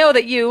tools, because I know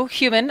that you,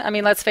 human, I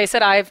mean, let's face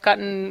it, I've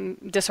gotten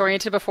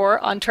disoriented before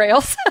on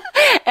trails.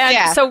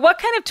 So what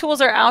kind of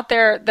tools are out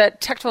there,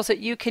 tech tools that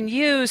you can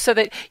use so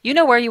that you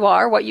know where you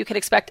are, what you can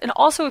expect, and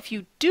also if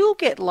you do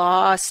get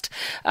lost,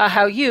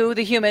 how you,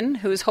 the human,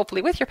 who's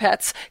hopefully with your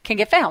pets, can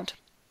get found?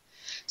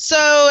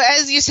 So,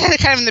 as you said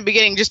kind of in the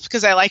beginning, just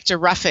because I like to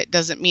rough it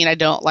doesn't mean I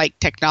don't like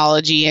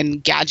technology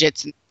and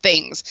gadgets and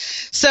things.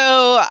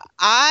 So,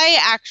 I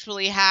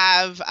actually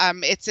have,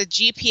 it's a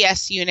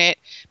GPS unit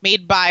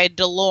made by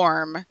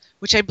Delorme,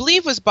 which I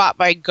believe was bought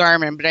by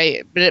Garmin, but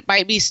it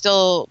might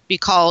still be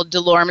called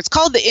Delorme. It's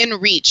called the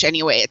InReach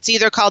anyway. It's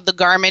either called the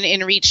Garmin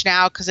InReach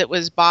now because it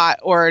was bought,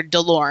 or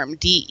Delorme,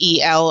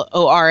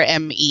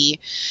 DELORME.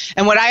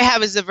 And what I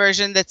have is a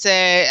version that's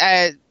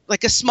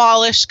like a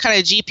smallish kind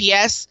of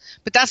GPS,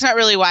 but that's not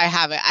really why I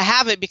have it. I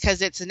have it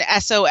because it's an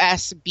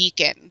SOS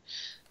beacon.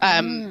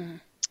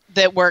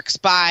 that works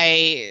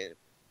by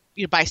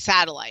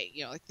satellite,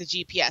 like the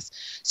GPS.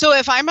 So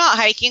if I'm out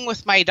hiking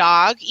with my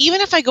dog,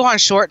 even if I go on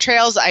short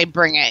trails, I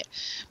bring it.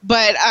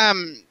 But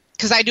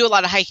because I do a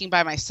lot of hiking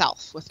by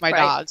myself with my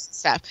dogs and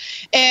stuff.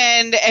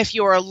 And if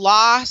you're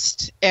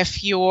lost,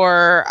 if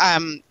you're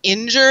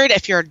injured,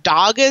 if your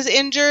dog is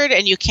injured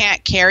and you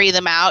can't carry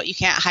them out, you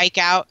can't hike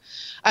out,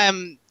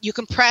 you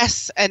can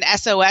press an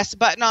SOS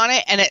button on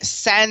it and it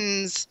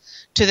sends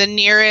to the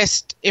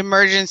nearest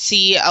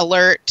emergency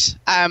alert.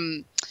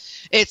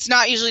 It's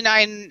not usually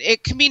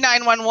it can be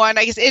 911.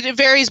 I guess it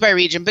varies by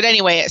region. But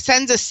anyway, it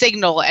sends a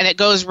signal and it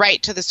goes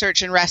right to the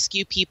search and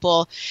rescue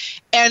people.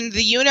 And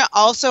the unit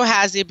also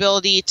has the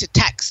ability to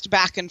text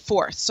back and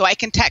forth. So I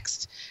can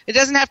text. It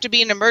doesn't have to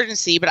be an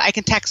emergency, but I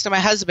can text to my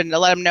husband to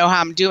let him know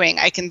how I'm doing.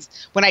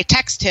 When I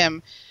text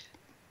him,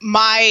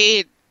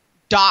 my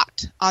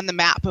dot on the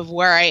map of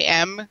where I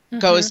am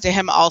goes to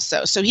him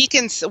also. So he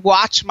can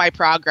watch my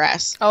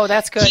progress. Oh,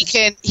 that's good.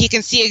 He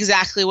can see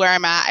exactly where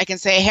I'm at. I can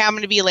say, hey, I'm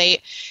going to be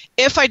late.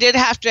 If I did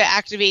have to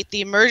activate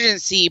the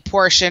emergency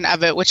portion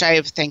of it, which I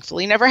have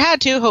thankfully never had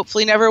to,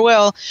 hopefully never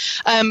will,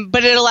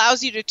 but it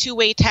allows you to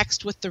two-way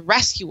text with the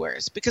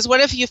rescuers. Because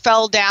what if you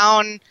fell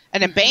down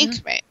an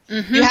embankment?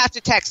 You have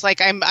to text, like,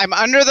 I'm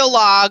under the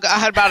log,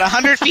 about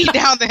 100 feet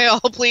down the hill,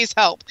 please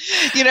help.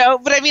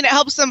 But I mean, it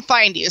helps them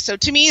find you. So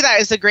to me,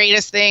 that is the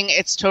greatest thing.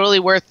 It's totally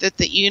worth it.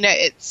 The unit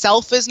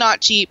itself is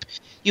not cheap.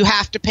 You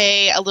have to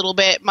pay a little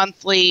bit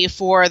monthly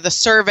for the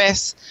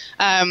service.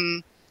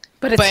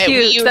 But it's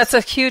huge. That's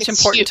a huge,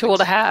 important tool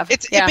to have.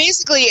 It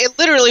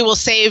literally will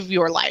save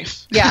your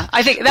life. Yeah,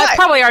 I think that's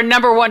probably our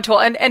number one tool.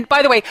 And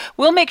by the way,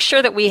 we'll make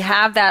sure that we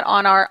have that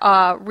on our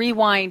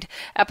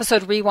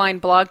episode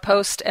rewind blog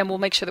post, and we'll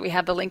make sure that we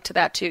have the link to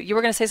that too. You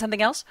were going to say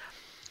something else?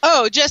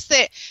 Oh, just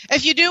that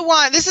if you do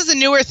want, this is a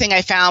newer thing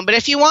I found, but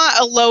if you want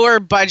a lower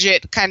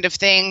budget kind of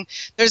thing,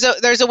 there's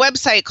a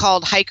website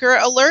called Hiker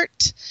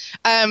Alert.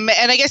 And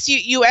I guess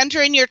you enter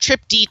in your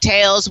trip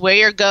details, where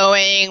you're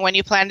going, when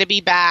you plan to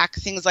be back,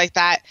 things like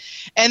that.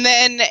 And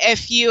then I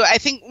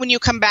think when you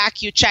come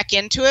back, you check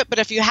into it. But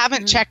if you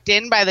haven't checked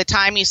in by the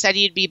time you said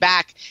you'd be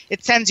back,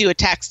 it sends you a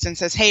text and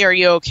says, hey, are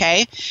you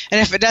okay? And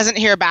if it doesn't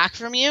hear back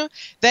from you,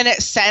 then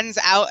it sends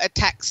out a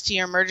text to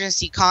your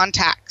emergency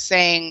contact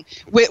saying,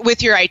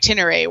 with your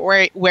itinerary,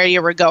 where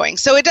you were going.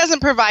 So it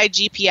doesn't provide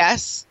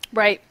GPS.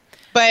 Right.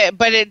 But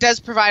it does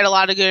provide a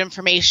lot of good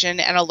information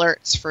and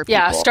alerts for people.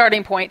 Yeah,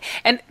 starting point.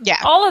 And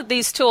all of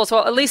these tools,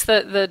 well, at least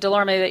the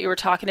Delorme that you were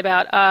talking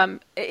about,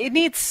 it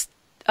needs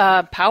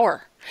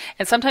power.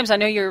 And sometimes I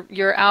know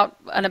you're out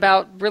and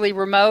about really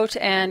remote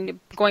and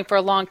going for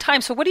a long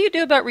time. So what do you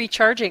do about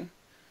recharging?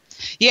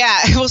 Yeah,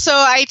 well, so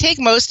I take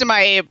most of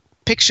my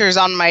pictures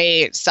on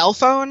my cell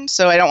phone,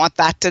 so I don't want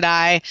that to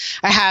die.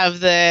 I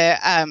have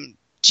the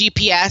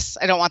GPS.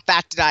 I don't want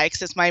that to die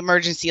because it's my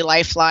emergency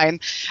lifeline.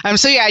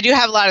 So yeah, I do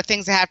have a lot of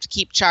things I have to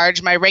keep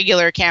charged. My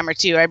regular camera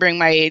too. I bring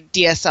my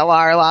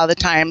DSLR a lot of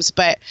the times,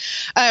 but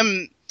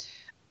I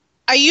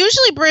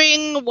usually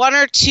bring one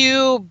or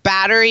two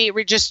battery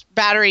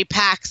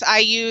packs. I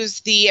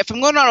use if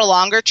I'm going on a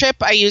longer trip,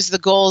 I use the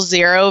Goal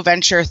Zero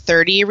Venture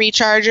 30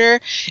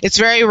 recharger. It's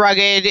very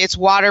rugged. It's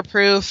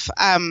waterproof.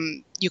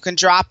 You can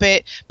drop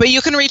it, but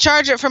you can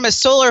recharge it from a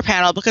solar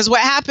panel, because what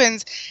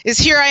happens is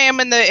here I am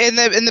in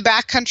the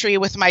back country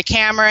with my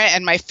camera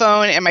and my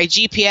phone and my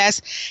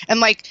GPS and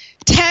like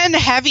 10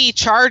 heavy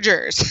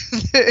chargers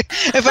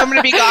if I'm going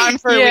to be gone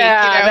for a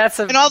week,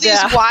 and all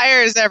these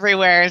wires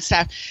everywhere and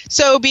stuff.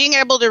 So being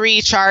able to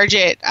recharge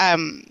it,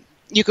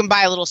 you can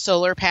buy a little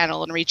solar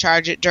panel and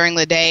recharge it during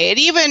the day. And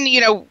even,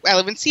 I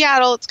live in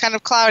Seattle. It's kind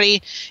of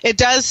cloudy. It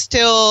does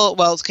still,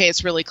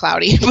 it's really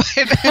cloudy.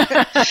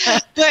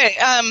 But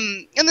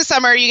in the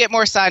summer, you get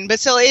more sun.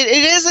 But still, it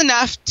is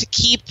enough to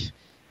keep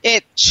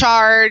it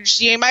charged.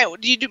 You might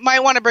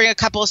want to bring a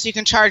couple so you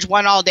can charge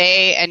one all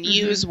day and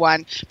use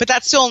one. But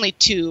that's still only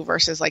 2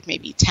 versus like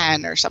maybe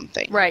 10 or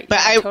something. Right. But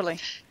totally.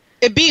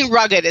 It being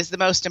rugged is the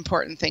most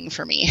important thing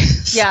for me.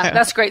 Yeah,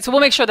 that's great. So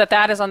we'll make sure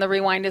that is on the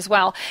rewind as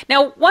well.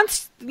 Now,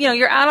 once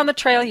you're out on the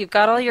trail, you've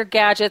got all your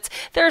gadgets.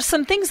 There are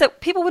some things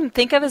that people wouldn't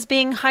think of as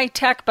being high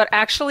tech, but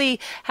actually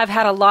have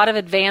had a lot of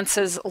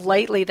advances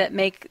lately that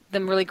make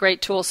them really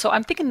great tools. So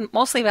I'm thinking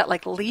mostly about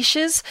like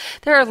leashes.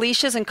 There are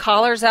leashes and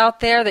collars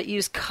out there that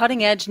use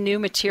cutting edge new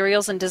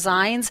materials and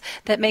designs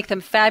that make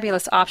them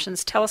fabulous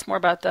options. Tell us more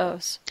about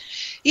those.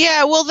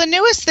 Yeah, well, the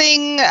newest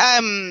thing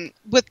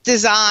with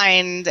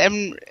design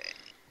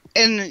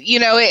and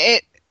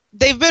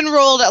they've been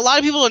rolled. A lot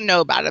of people don't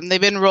know about them.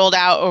 They've been rolled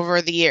out over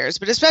the years,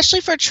 but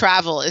especially for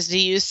travel, is to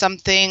use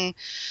something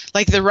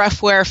like the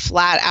Roughwear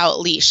flat out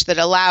leash that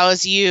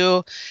allows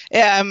you.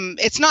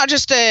 It's not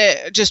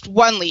just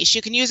one leash.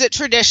 You can use it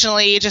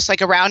traditionally, just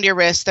like around your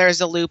wrist.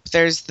 There's a loop.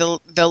 There's the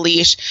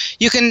leash.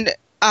 You can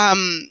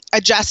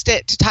adjust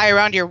it to tie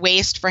around your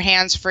waist for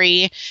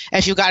hands-free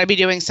if you've got to be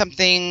doing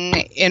something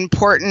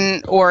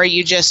important, or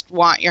you just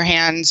want your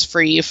hands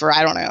free for,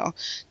 I don't know,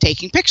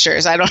 taking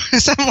pictures.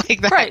 Something like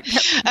that. Right.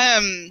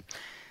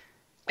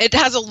 It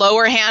has a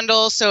lower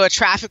handle, so a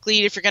traffic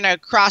lead, if you're going to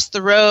cross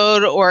the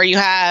road or you're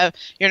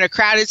in a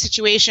crowded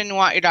situation, you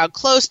want your dog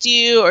close to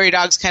you, or your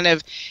dog's kind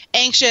of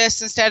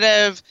anxious, instead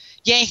of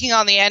yanking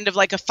on the end of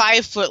like a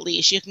 5-foot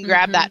leash, you can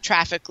grab that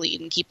traffic lead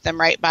and keep them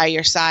right by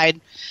your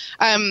side.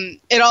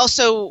 It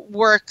also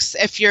works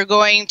if you're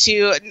going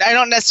to, I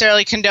don't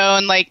necessarily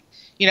condone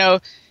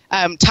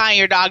tying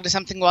your dog to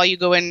something while you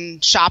go in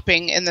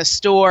shopping in the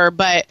store,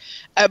 but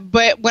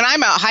when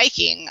I'm out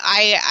hiking,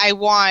 I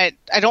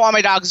don't want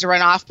my dogs to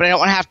run off, but I don't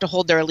want to have to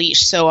hold their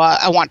leash. So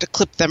I want to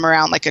clip them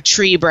around like a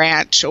tree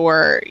branch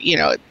or,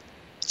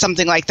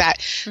 something like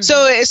that.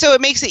 So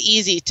it makes it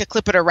easy to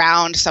clip it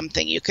around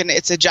something.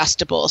 It's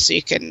adjustable, so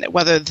you can,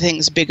 whether the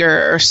thing's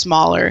bigger or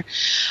smaller.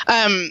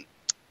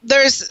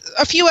 There's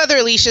a few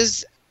other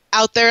leashes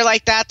out there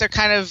like that. They're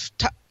kind of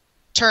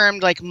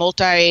termed like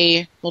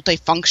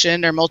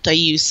multi-function or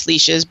multi-use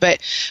leashes,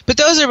 but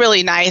those are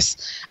really nice.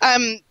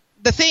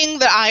 The thing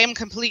that I am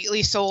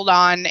completely sold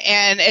on,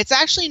 and it's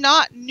actually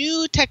not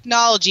new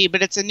technology,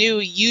 but it's a new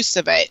use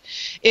of it,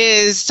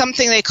 is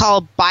something they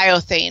call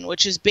biothane,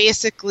 which is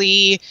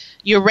basically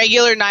your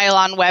regular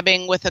nylon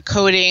webbing with a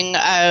coating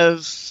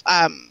of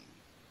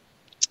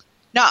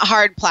not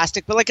hard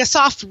plastic, but like a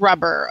soft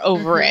rubber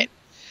over it.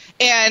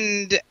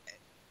 And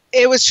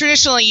it was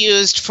traditionally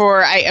used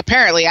for,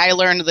 I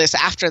learned this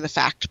after the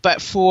fact,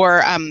 but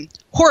for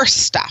horse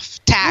stuff,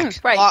 tack.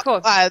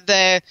 Cool.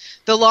 The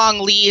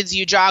long leads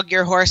you jog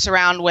your horse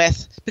around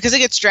with, because it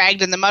gets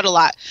dragged in the mud a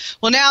lot.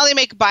 Well, now they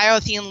make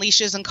biothane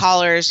leashes and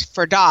collars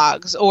for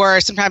dogs, or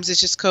sometimes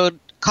it's just called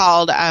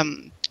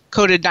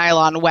coated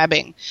nylon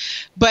webbing.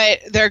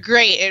 But they're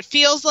great. It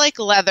feels like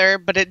leather,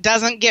 but it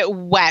doesn't get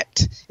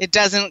wet. It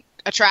doesn't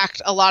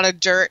attract a lot of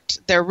dirt.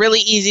 They're really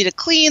easy to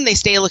clean. They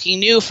stay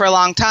looking new for a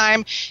long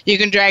time. You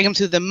can drag them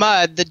through the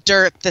mud, the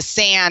dirt, the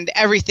sand,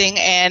 everything,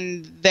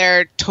 and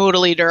they're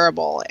totally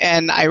durable.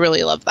 And I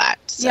really love that.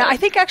 So. Yeah, I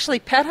think actually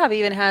Pet Hub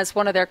even has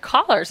one of their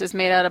collars is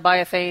made out of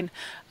biothane.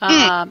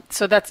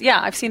 So that's,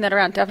 I've seen that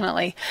around,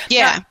 definitely.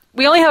 Yeah. Now,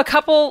 we only have a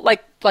couple,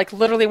 like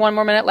literally one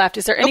more minute left.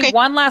 Is there any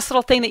one last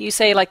little thing that you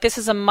say, like, this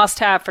is a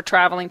must-have for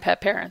traveling pet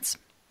parents?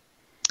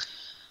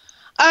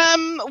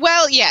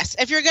 Well, yes.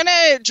 If you're going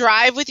to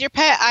drive with your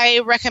pet, I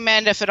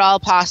recommend, if at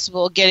all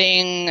possible,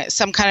 getting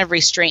some kind of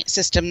restraint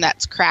system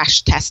that's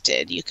crash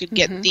tested. You could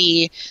get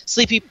the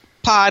Sleepy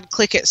Pod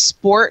Click-It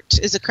Sport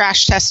is a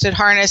crash tested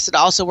harness. It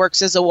also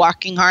works as a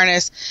walking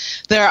harness.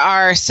 There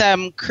are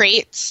some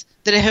crates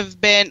that have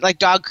been, like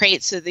dog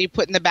crates that you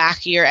put in the back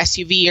of your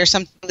SUV or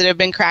something, that have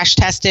been crash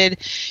tested.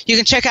 You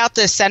can check out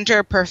the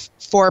Center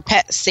for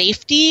Pet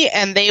Safety,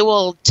 and they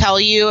will tell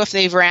you if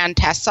they've ran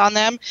tests on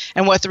them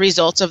and what the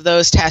results of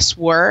those tests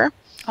were.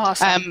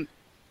 Awesome.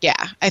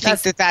 I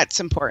think that's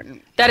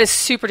important. That is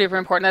super duper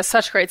important. That's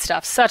such great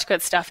stuff. Such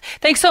good stuff.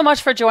 Thanks so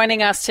much for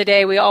joining us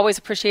today. We always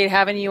appreciate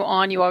having you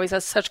on. You always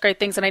have such great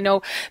things, and I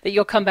know that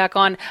you'll come back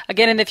on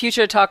again in the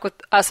future to talk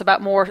with us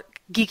about more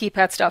geeky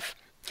pet stuff.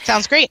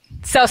 Sounds great.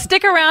 So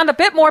stick around, a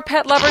bit more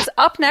pet lovers.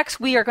 Up next,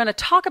 we are going to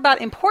talk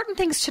about important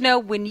things to know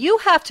when you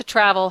have to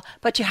travel,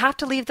 but you have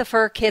to leave the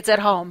fur kids at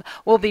home.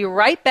 We'll be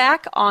right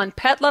back on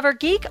Pet Lover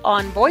Geek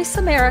on Voice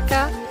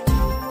America.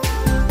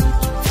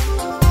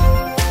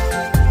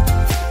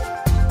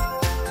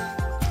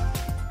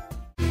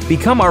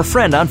 Become our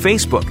friend on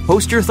Facebook.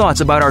 Post your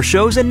thoughts about our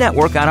shows and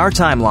network on our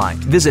timeline.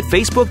 Visit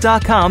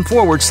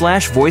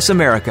facebook.com/Voice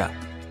America.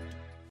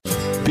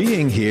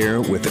 Being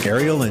Here with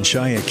Ariel and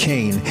Shia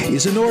Kane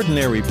is an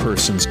ordinary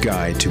person's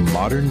guide to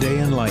modern-day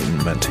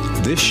enlightenment.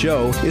 This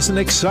show is an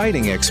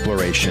exciting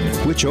exploration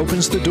which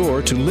opens the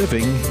door to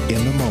living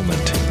in the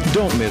moment.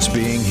 Don't miss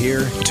Being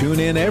Here. Tune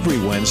in every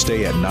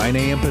Wednesday at 9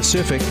 a.m.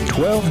 Pacific,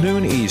 12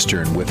 noon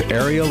Eastern with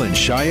Ariel and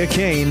Shia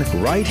Kane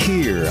right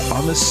here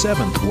on the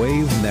Seventh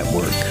Wave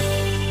Network.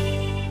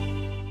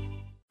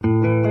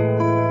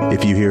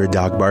 If you hear a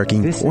dog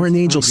barking or an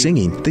angel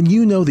singing, then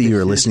you know that you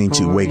are listening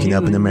to Waking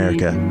Up in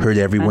America. Heard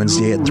every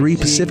Wednesday at 3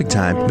 Pacific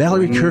Time,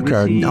 Valerie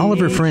Kirkard and all of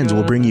her friends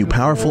will bring you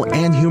powerful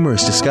and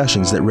humorous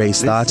discussions that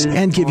raise thoughts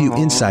and give you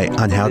insight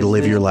on how to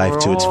live your life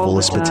to its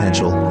fullest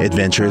potential.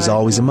 Adventure is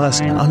always a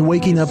must on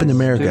Waking Up in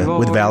America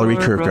with Valerie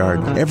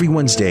Kirkard every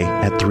Wednesday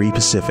at 3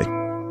 Pacific.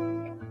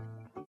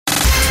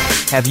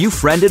 Have you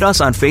friended us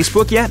on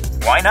Facebook yet?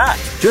 Why not?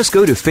 Just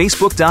go to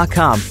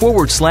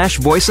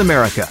facebook.com/Voice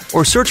America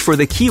or search for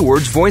the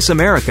keywords Voice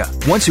America.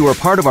 Once you are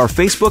part of our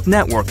Facebook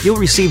network, you'll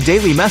receive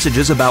daily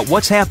messages about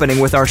what's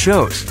happening with our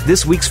shows,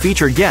 this week's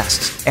featured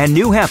guests, and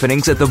new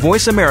happenings at the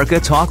Voice America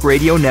Talk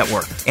Radio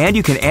Network. And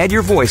you can add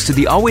your voice to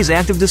the always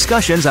active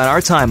discussions on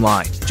our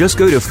timeline. Just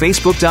go to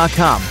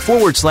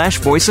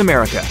facebook.com/Voice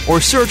America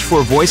or search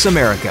for Voice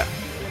America.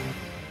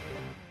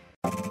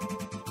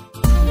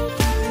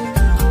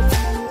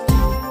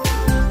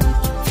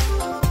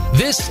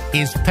 This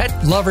is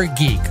Pet Lover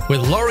Geek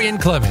with Lorian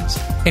Clemens.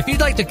 If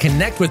you'd like to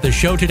connect with the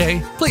show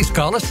today, please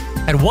call us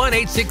at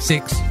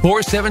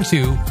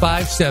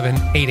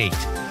 1-866-472-5788.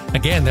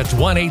 Again, that's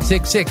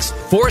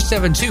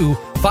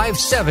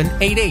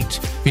 1-866-472-5788.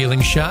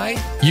 Feeling shy?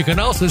 You can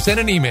also send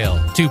an email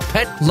to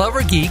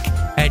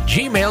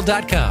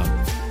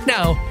petlovergeek@gmail.com.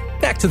 Now,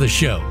 back to the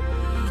show.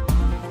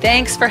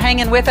 Thanks for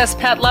hanging with us,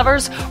 pet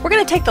lovers. We're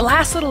going to take the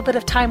last little bit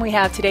of time we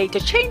have today to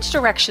change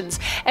directions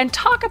and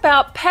talk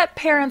about pet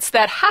parents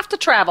that have to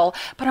travel,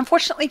 but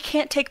unfortunately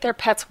can't take their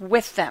pets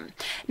with them.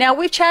 Now,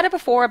 we've chatted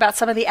before about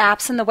some of the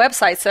apps and the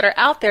websites that are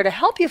out there to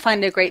help you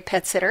find a great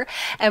pet sitter.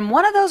 And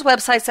one of those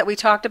websites that we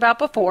talked about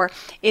before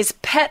is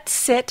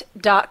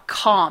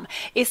PetSit.com.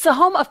 It's the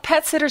home of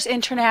Pet Sitters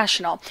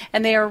International,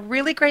 and they are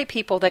really great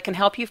people that can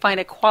help you find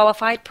a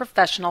qualified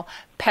professional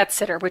pet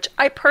sitter, which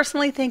I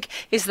personally think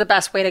is the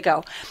best way to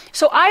go.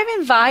 So I've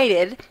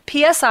invited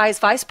PSI's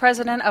Vice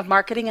President of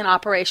Marketing and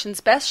Operations,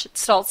 Beth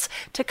Stultz,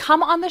 to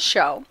come on the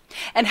show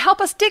and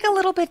help us dig a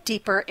little bit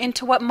deeper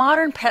into what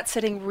modern pet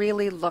sitting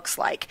really looks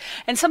like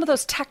and some of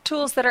those tech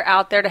tools that are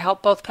out there to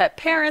help both pet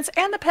parents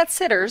and the pet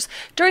sitters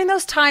during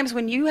those times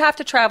when you have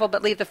to travel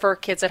but leave the fur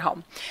kids at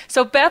home.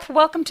 So Beth,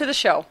 welcome to the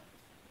show.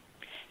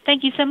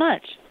 Thank you so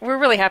much. We're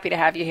really happy to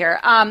have you here.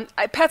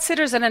 Pet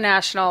Sitters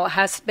International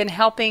has been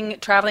helping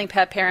traveling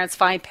pet parents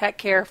find pet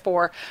care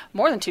for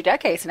more than 2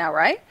 decades now,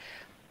 right?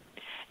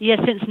 Yes,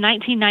 since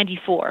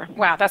 1994.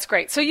 Wow, that's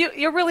great. So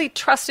you're really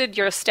trusted,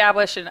 you're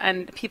established,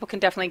 and people can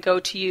definitely go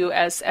to you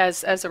as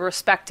a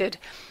respected,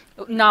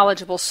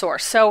 knowledgeable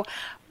source. So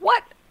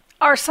what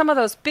are some of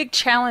those big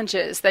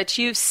challenges that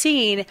you've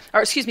seen,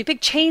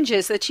 big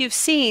changes that you've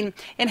seen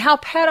in how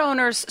pet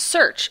owners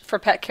search for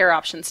pet care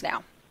options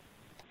now?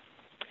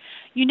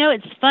 You know,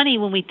 it's funny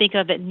when we think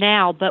of it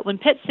now, but when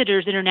Pet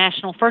Sitters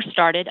International first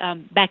started,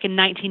 back in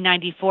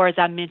 1994, as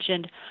I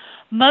mentioned,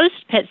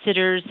 most pet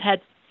owners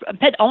had,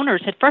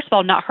 first of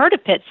all, not heard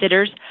of pet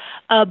sitters,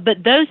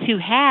 but those who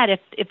had,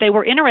 if they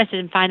were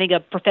interested in finding a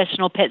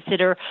professional pet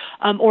sitter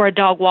or a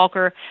dog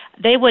walker,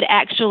 they would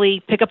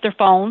actually pick up their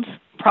phones,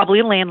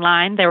 probably a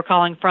landline they were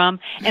calling from,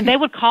 and they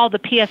would call the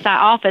PSI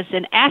office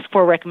and ask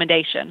for a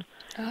recommendation.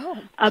 Oh.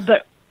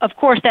 But, of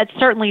course, that's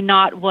certainly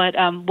not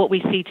what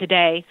we see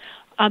today.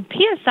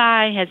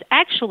 PSI has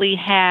actually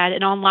had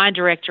an online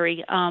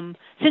directory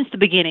since the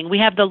beginning. We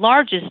have the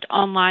largest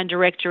online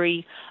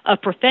directory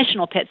of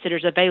professional pet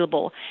sitters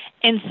available.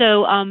 And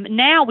so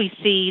now we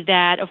see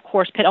that, of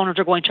course, pet owners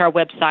are going to our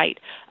website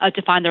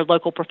to find their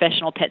local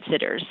professional pet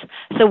sitters.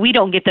 So we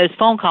don't get those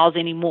phone calls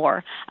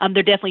anymore.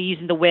 They're definitely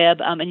using the web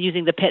and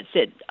using the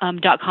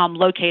PetSit.com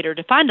locator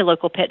to find a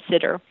local pet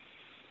sitter.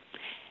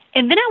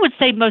 And then I would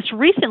say most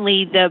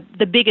recently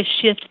the biggest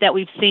shift that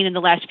we've seen in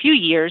the last few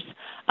years,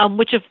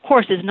 which of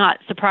course is not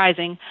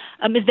surprising,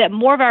 is that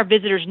more of our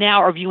visitors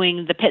now are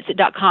viewing the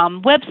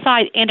PetSit.com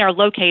website and our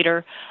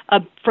locator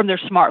from their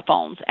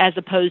smartphones as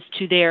opposed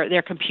to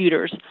their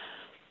computers.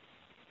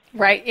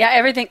 Right. Yeah.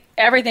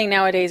 Everything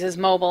nowadays is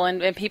mobile,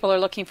 and people are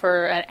looking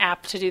for an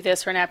app to do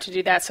this or an app to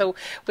do that. So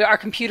our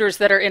computers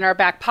that are in our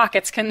back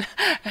pockets can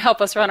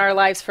help us run our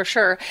lives for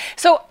sure.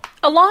 So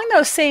along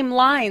those same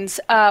lines,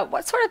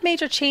 what sort of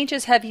major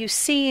changes have you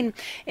seen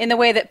in the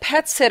way that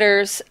pet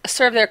sitters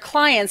serve their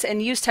clients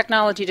and use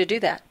technology to do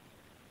that?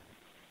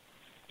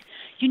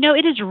 You know,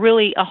 it is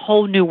really a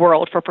whole new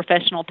world for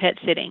professional pet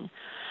sitting.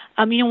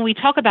 When we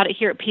talk about it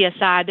here at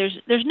PSI,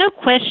 there's no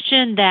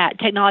question that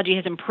technology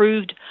has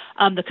improved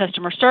the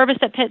customer service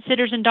that pet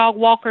sitters and dog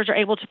walkers are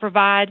able to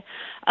provide.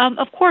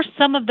 Of course,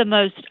 some of the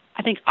most,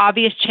 I think,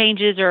 obvious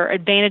changes or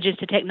advantages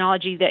to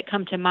technology that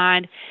come to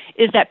mind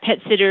is that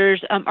pet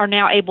sitters are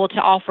now able to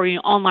offer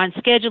online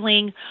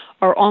scheduling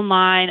or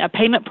online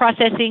payment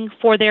processing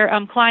for their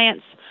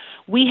clients.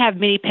 We have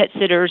many pet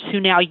sitters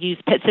who now use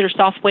pet sitter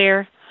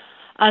software.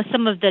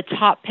 Some of the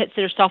top pet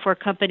sitter software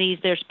companies,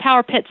 there's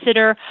Power Pet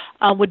Sitter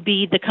would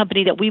be the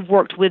company that we've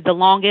worked with the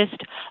longest.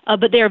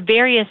 But there are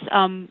various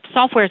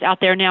softwares out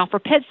there now for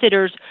pet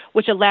sitters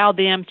which allow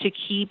them to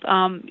keep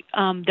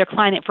their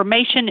client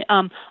information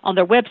on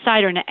their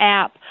website or in an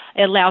app.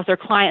 It allows their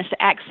clients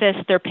to access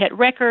their pet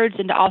records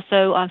and to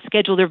also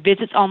schedule their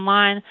visits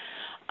online.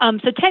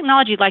 So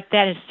technology like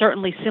that has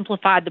certainly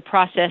simplified the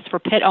process for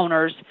pet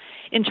owners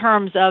in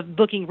terms of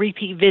booking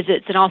repeat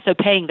visits and also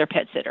paying their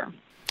pet sitter.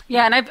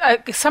 Yeah,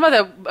 and some of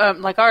the,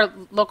 like our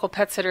local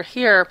pet sitter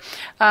here,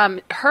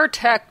 her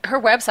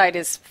website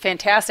is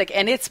fantastic,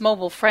 and it's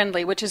mobile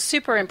friendly, which is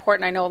super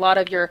important. I know a lot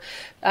of your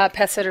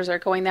pet sitters are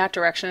going that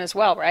direction as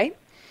well, right?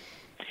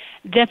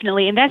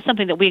 Definitely, and that's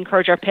something that we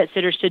encourage our pet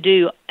sitters to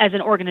do as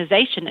an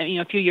organization.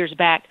 A few years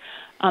back,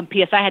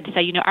 PSI had to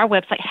say, our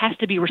website has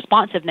to be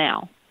responsive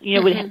now.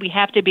 We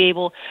have to be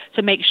able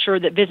to make sure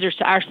that visitors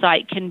to our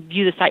site can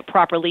view the site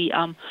properly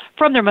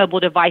from their mobile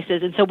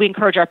devices. And so we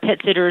encourage our pet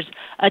sitters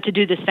to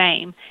do the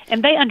same.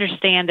 And they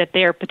understand that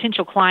their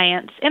potential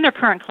clients and their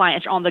current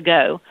clients are on the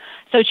go.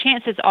 So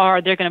chances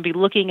are they're going to be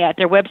looking at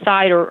their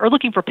website or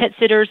looking for pet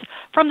sitters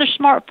from their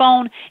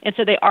smartphone. And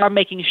so they are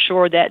making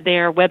sure that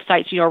their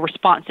websites are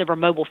responsive or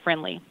mobile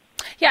friendly.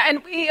 Yeah,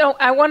 and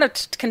I want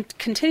to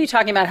continue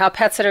talking about how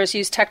pet sitters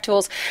use tech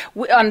tools.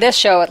 On this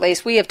show, at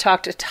least, we have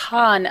talked a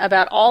ton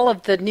about all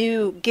of the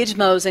new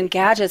gizmos and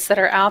gadgets that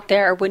are out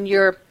there when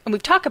And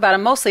we've talked about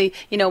them mostly,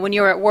 when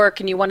you're at work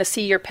and you want to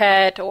see your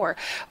pet or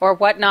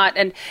whatnot,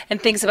 and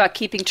things about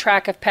keeping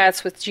track of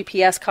pets with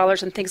GPS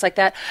collars and things like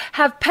that.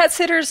 Have pet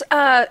sitters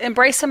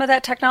embraced some of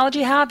that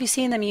technology? How have you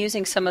seen them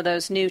using some of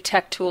those new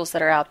tech tools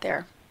that are out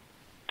there?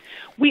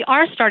 We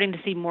are starting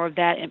to see more of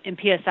that in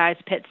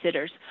PSI's pet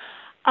sitters.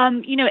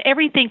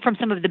 Everything from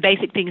some of the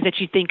basic things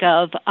that you think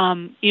of,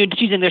 just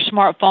using their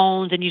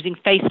smartphones and using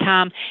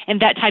FaceTime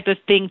and that type of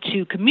thing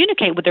to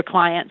communicate with their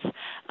clients.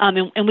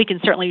 And we can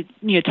certainly,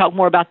 talk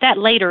more about that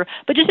later.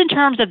 But just in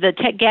terms of the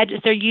tech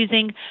gadgets they're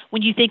using,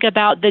 when you think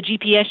about the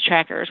GPS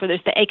trackers, whether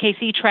it's the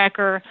AKC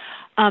tracker,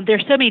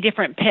 there's so many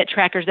different pet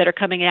trackers that are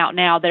coming out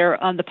now.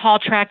 They're on the paw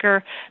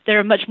tracker.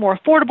 They're much more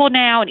affordable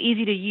now and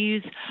easy to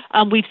use.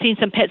 We've seen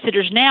some pet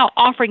sitters now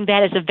offering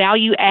that as a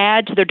value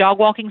add to their dog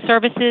walking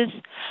services.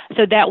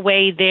 So that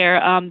way their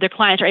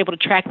clients are able to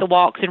track the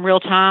walks in real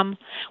time.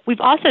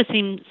 We've also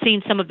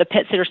seen some of the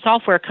pet sitter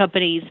software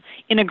companies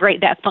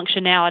integrate that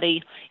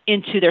functionality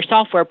into their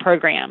software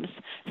programs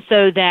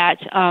so that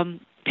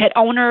pet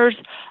owners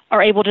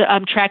are able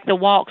to track the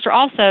walks, or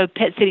also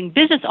pet sitting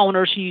business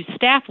owners who use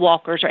staff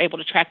walkers are able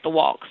to track the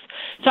walks.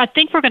 So I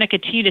think we're going to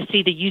continue to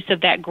see the use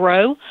of that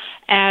grow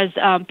as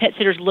pet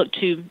sitters look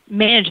to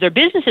manage their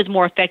businesses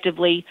more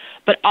effectively,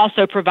 but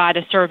also provide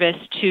a service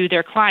to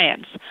their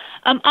clients.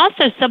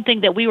 Also,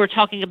 something that we were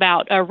talking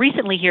about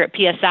recently here at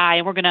PSI,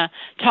 and we're going to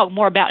talk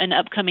more about in an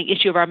upcoming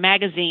issue of our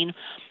magazine,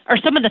 are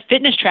some of the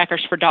fitness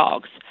trackers for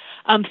dogs.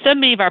 So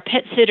many of our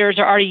pet sitters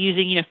are already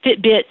using,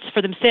 Fitbits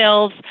for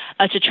themselves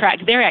to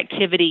track their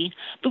activity.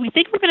 But we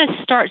think we're going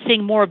to start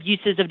seeing more of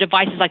uses of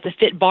devices like the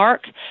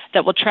FitBark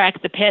that will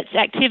track the pet's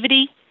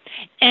activity.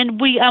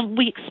 And we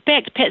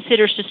expect pet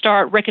sitters to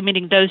start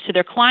recommending those to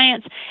their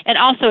clients and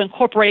also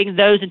incorporating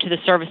those into the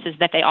services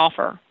that they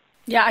offer.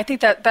 Yeah, I think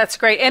that's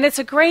great. And it's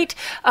a great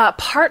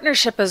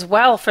partnership as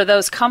well for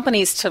those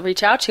companies to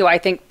reach out to, I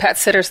think, pet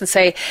sitters and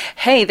say,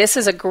 hey, this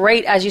is a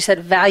great, as you said,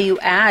 value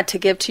add to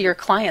give to your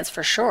clients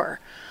for sure.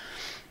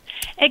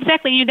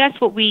 Exactly. That's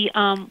what we,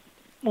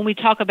 when we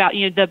talk about,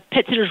 the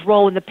pet sitter's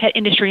role in the pet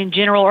industry in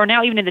general, or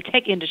now even in the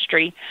tech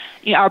industry,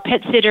 our pet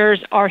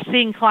sitters are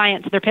seeing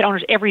clients, their pet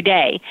owners every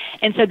day.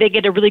 And so they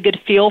get a really good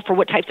feel for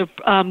what types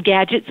of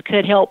gadgets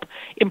could help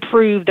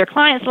improve their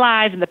clients'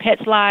 lives and the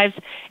pets' lives.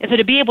 And so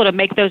to be able to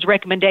make those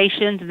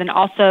recommendations and then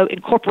also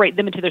incorporate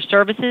them into their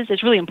services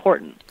is really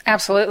important.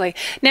 People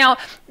Now,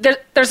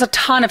 there's a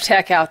ton of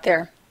tech out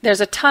there. There's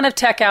a ton of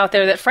tech out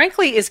there that,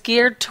 frankly, is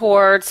geared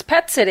towards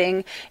pet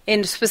sitting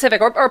in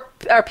specific, or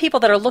people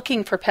that are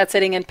looking for pet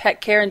sitting and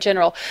pet care in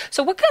general.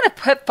 So what kind of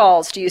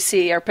pitfalls do you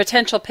see, or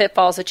potential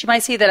pitfalls that you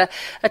might see that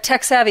a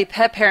tech-savvy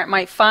pet parent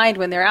might find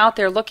when they're out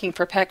there looking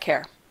for pet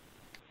care?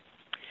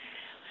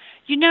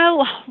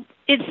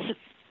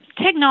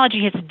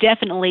 Technology has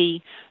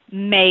definitely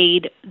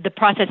made the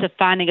process of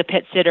finding a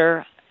pet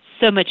sitter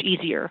so much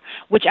easier,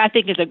 which I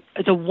think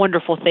is a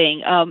wonderful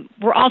thing.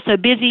 We're all so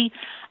busy.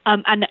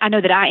 I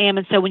know that I am,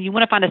 and so when you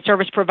want to find a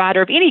service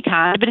provider of any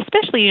kind, but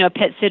especially a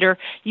pet sitter,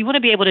 you want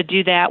to be able to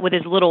do that with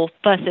as little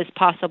fuss as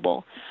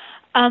possible.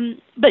 But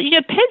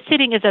pet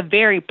sitting is a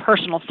very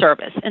personal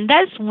service, and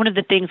that's one of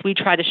the things we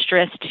try to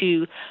stress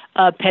to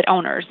pet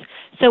owners.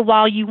 So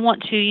while you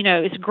want to,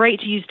 it's great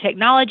to use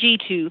technology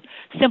to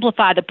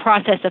simplify the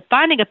process of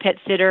finding a pet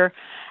sitter,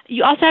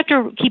 you also have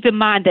to keep in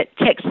mind that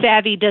tech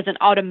savvy doesn't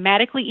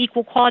automatically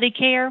equal quality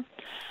care.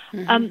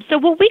 Mm-hmm. So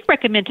what we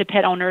recommend to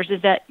pet owners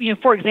is that,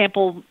 for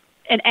example,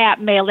 an app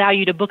may allow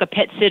you to book a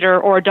pet sitter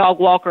or a dog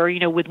walker,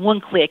 with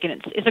one click,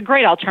 and it's a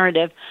great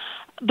alternative.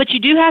 But you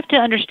do have to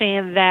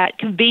understand that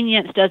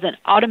convenience doesn't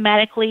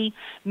automatically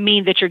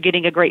mean that you're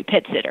getting a great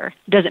pet sitter.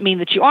 Doesn't mean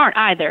that you aren't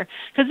either,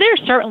 because there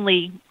are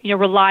certainly,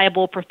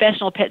 reliable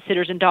professional pet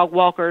sitters and dog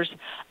walkers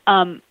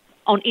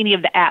on any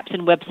of the apps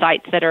and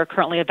websites that are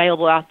currently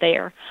available out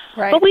there.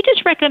 Right. But we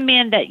just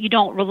recommend that you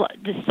don't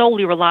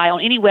solely rely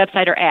on any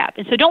website or app.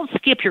 And so don't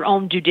skip your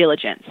own due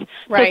diligence.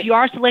 Right. So if you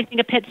are selecting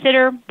a pet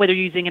sitter, whether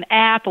you're using an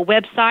app, a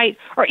website,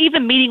 or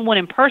even meeting one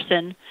in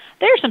person,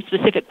 there are some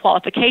specific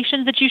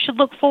qualifications that you should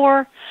look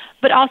for,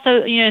 but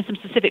also, some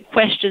specific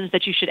questions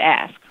that you should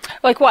ask.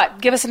 Like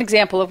what? Give us an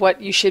example of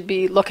what you should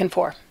be looking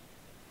for.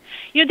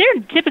 There are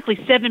typically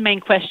 7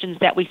 main questions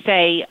that we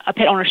say a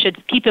pet owner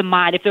should keep in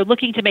mind if they're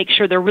looking to make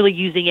sure they're really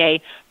using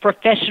a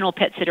professional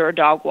pet sitter or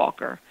dog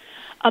walker.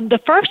 The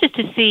first is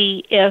to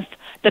see if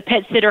the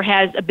pet sitter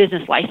has a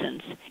business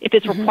license, if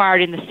it's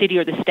required in the city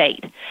or the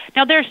state.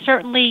 Now, there are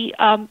certainly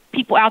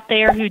people out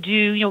there who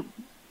do,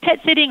 pet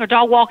sitting or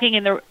dog walking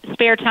in their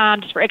spare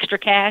time just for extra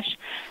cash.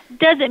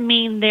 Doesn't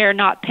mean they're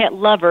not pet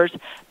lovers,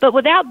 but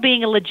without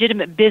being a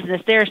legitimate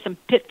business, there are some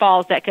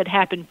pitfalls that could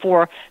happen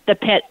for the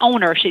pet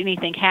owner should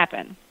anything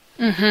happen.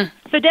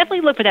 Mm-hmm. So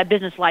definitely look for that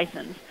business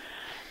license.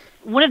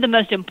 One of the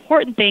most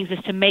important things is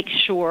to make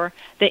sure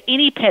that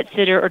any pet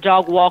sitter or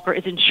dog walker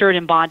is insured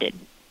and bonded.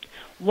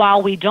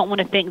 While we don't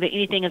want to think that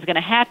anything is going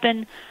to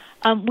happen,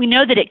 we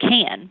know that it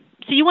can.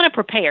 So you want to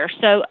prepare.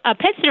 So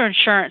pet sitter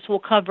insurance will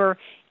cover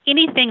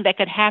anything that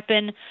could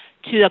happen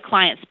to a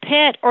client's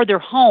pet or their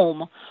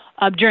home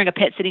during a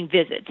pet sitting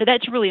visit. So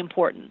that's really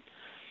important.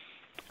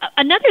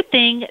 Another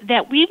thing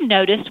that we've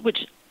noticed,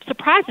 which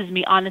surprises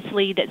me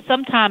honestly, that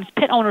sometimes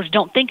pet owners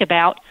don't think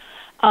about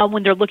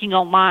when they're looking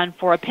online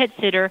for a pet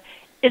sitter,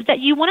 is that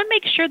you want to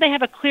make sure they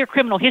have a clear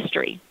criminal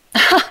history.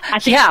 I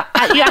think,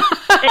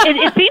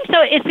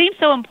 it seems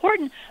so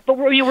important, but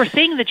we're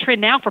seeing the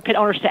trend now for pet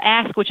owners to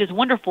ask, which is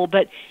wonderful.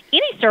 But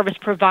any service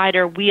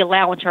provider we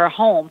allow into our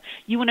home,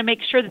 you want to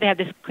make sure that they have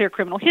this clear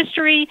criminal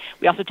history.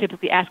 We also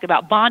typically ask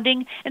about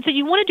bonding, and so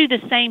you want to do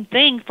the same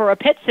thing for a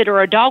pet sitter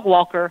or a dog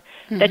walker,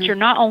 that you're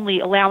not only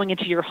allowing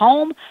into your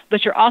home,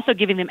 but you're also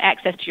giving them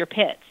access to your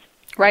pets.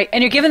 Right,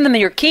 and you're giving them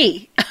your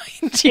key.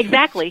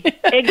 Exactly.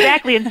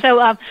 And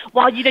so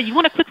while you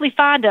want to quickly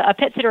find a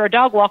pet sitter or a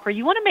dog walker,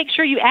 you want to make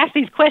sure you ask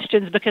these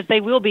questions because they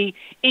will be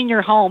in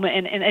your home,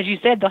 and as you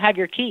said, they'll have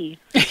your key.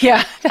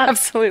 Yeah,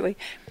 absolutely.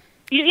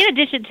 In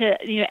addition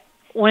to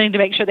wanting to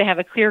make sure they have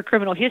a clear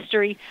criminal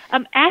history,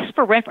 ask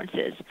for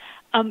references.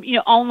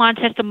 Online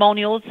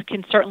testimonials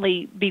can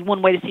certainly be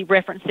one way to see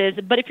references,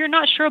 but if you're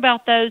not sure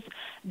about those,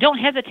 don't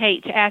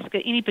hesitate to ask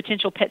any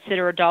potential pet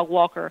sitter or dog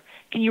walker,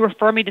 can you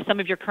refer me to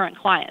some of your current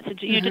clients? And,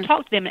 to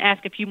talk to them and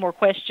ask a few more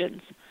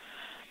questions.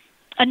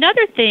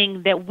 Another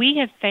thing that we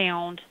have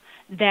found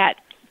that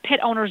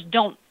pet owners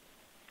don't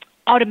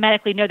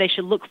automatically know they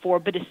should look for,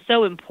 but is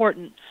so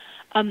important,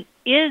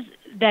 is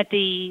that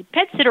the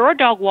pet sitter or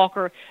dog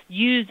walker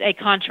use a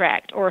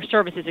contract or a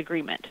services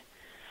agreement.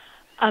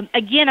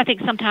 Again, I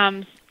think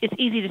sometimes it's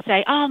easy to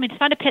say, to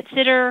find a pet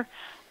sitter,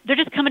 they're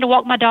just coming to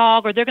walk my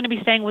dog, or they're going to be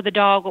staying with the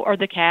dog or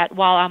the cat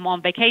while I'm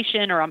on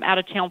vacation or I'm out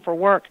of town for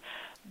work.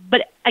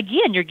 But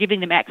again, you're giving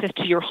them access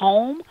to your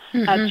home,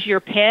 to your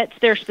pets.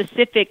 There are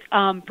specific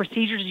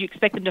procedures you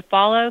expect them to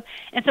follow.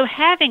 And so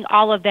having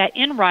all of that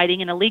in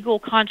writing in a legal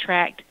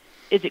contract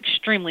is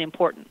extremely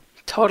important.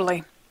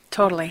 Totally.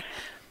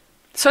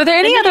 So are there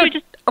any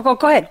other...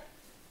 go ahead.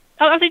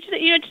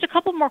 Just a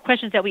couple more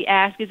questions that we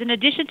ask is, in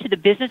addition to the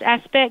business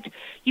aspect,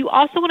 you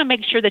also want to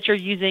make sure that you're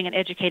using an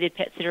educated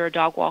pet sitter or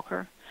dog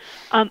walker.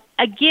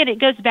 Again, it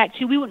goes back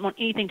to we wouldn't want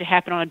anything to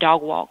happen on a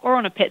dog walk or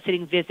on a pet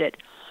sitting visit.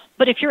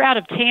 But if you're out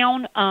of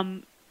town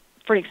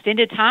for an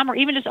extended time or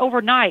even just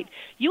overnight,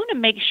 you want to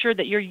make sure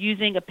that you're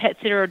using a pet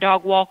sitter or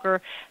dog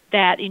walker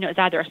that is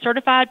either a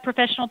certified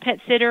professional pet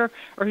sitter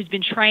or who's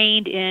been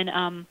trained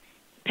in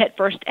pet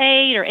first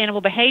aid or animal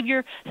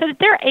behavior, so that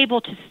they're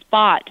able to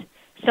spot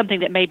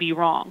something that may be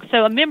wrong.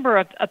 So a member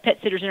of Pet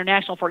Sitters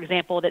International, for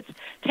example, that's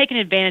taken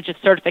advantage of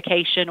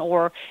certification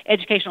or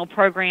educational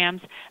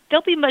programs,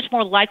 they'll be much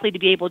more likely to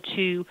be able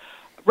to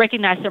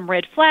recognize some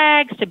red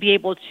flags, to be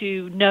able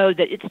to know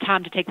that it's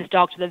time to take this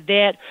dog to the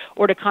vet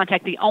or to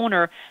contact the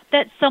owner,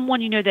 that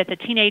someone, that the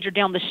teenager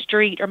down the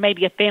street or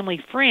maybe a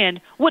family friend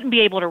wouldn't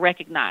be able to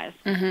recognize.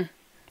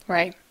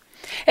 Right.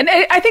 And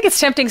I think it's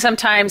tempting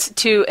sometimes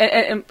to,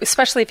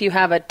 especially if you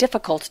have a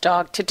difficult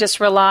dog, to just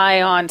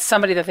rely on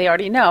somebody that they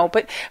already know.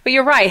 But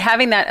you're right,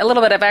 having that a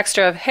little bit of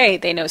extra of, hey,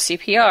 they know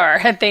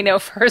CPR, and they know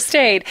first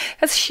aid,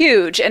 that's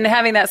huge. And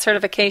having that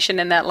certification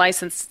and that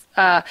license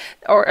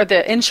or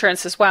the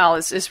insurance as well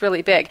is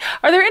really big.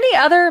 Are there any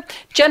other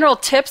general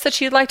tips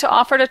that you'd like to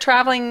offer to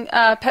traveling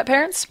pet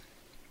parents?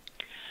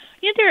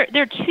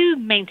 There are two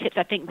main tips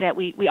I think that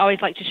we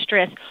always like to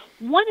stress.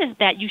 One is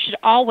that you should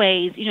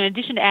always, in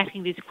addition to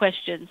asking these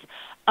questions,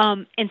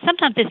 and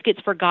sometimes this gets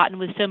forgotten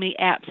with so many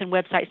apps and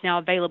websites now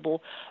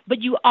available,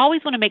 but you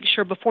always want to make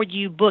sure before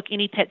you book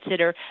any pet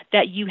sitter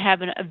that you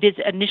have an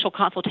initial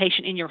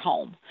consultation in your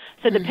home.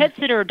 So the pet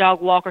sitter or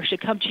dog walker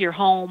should come to your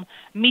home,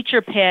 meet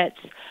your pets,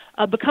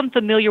 become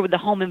familiar with the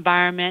home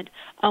environment,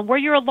 where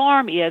your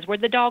alarm is, where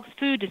the dog's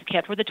food is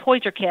kept, where the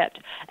toys are kept,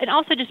 and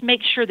also just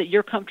make sure that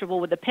you're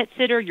comfortable with the pet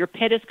sitter, your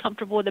pet is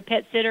comfortable with the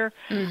pet sitter.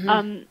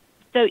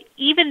 So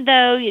even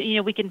though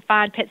we can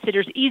find pet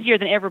sitters easier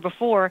than ever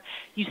before,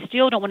 you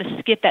still don't want to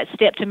skip that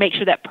step to make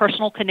sure that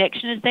personal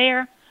connection is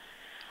there.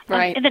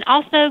 Right. And then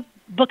also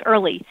book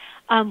early.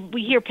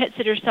 We hear pet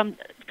sitters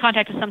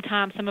contact us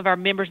sometimes, some of our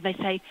members, and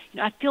they say,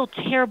 I feel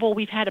terrible.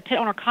 We've had a pet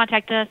owner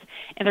contact us,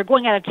 and they're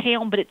going out of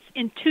town, but it's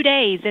in 2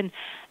 days, and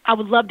I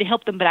would love to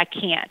help them, but I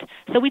can't.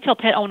 So we tell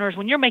pet owners,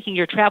 when you're making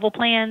your travel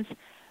plans,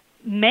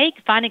 make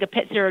finding a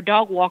pet sitter or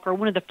dog walker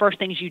one of the first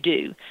things you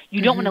do.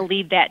 You don't want to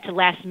leave that to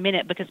last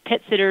minute because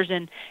pet sitters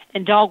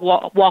and dog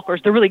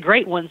walkers, the really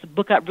great ones,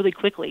 book up really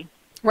quickly.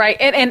 Right.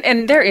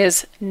 And there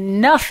is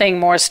nothing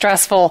more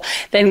stressful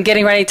than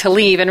getting ready to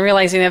leave and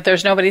realizing that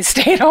there's nobody to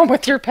stay at home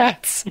with your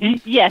pets.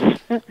 Yes.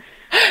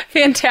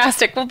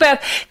 Fantastic. Well,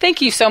 Beth,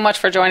 thank you so much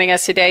for joining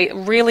us today.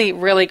 Really,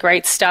 really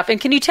great stuff. And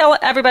can you tell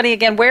everybody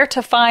again where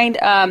to find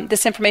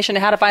this information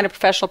and how to find a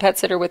professional pet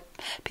sitter with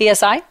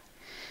PSI?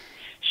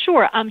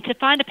 Sure. To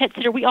find a pet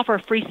sitter, we offer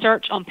a free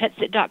search on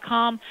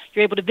petsit.com.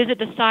 You're able to visit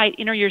the site,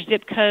 enter your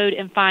zip code,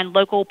 and find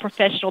local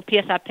professional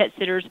PSI pet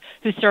sitters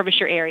who service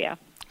your area.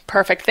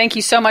 Perfect. Thank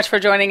you so much for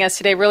joining us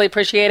today. Really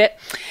appreciate it.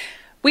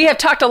 We have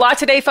talked a lot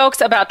today, folks,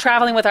 about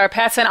traveling with our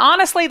pets, and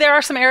honestly, there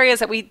are some areas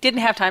that we didn't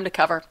have time to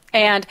cover.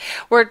 And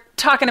we're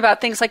talking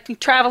about things like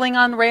traveling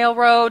on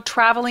railroad,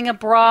 traveling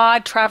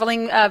abroad,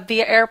 traveling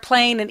via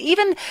airplane, and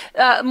even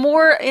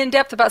more in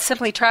depth about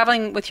simply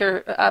traveling with your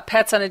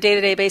pets on a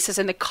day-to-day basis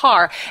in the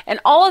car. And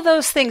all of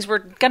those things we're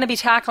going to be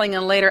tackling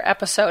in a later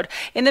episode.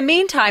 In the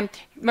meantime,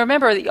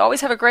 remember that you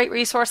always have a great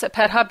resource at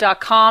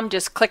PetHub.com.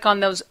 Just click on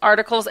those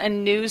articles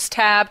and news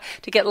tab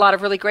to get a lot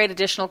of really great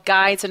additional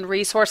guides and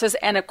resources.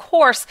 And of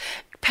course,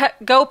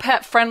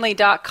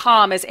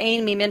 GoPetFriendly.com, as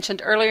Amy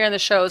mentioned earlier in the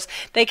shows,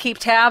 they keep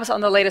tabs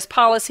on the latest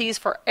policies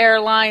for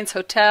airlines,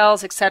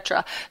 hotels,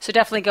 etc. So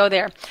definitely go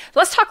there.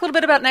 Let's talk a little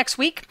bit about next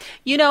week.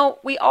 You know,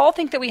 we all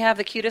think that we have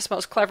the cutest,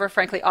 most clever,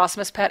 frankly,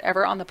 awesomest pet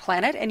ever on the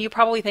planet. And you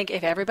probably think,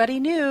 if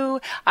everybody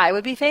knew, I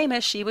would be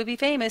famous, she would be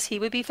famous, he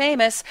would be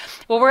famous.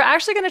 Well, we're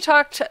actually going to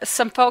talk to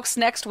some folks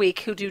next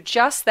week who do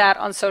just that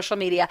on social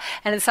media.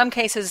 And in some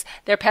cases,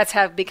 their pets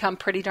have become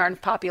pretty darn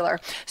popular.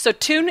 So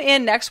tune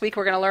in next week.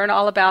 We're going to learn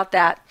all about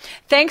that.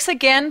 Thanks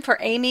again for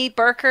Amy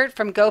Burkert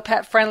from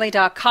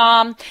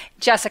GoPetFriendly.com,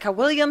 Jessica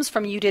Williams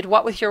from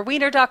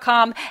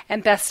YouDidWhatWithYourWiener.com,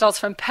 and Beth Stultz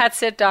from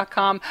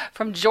PetSit.com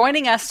from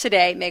joining us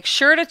today. Make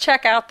sure to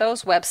check out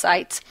those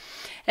websites.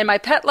 And my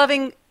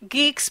pet-loving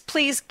geeks,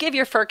 please give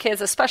your fur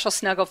kids a special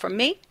snuggle from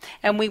me,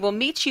 and we will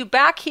meet you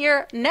back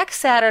here next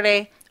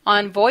Saturday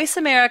on Voice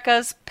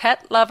America's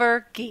Pet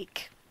Lover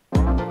Geek.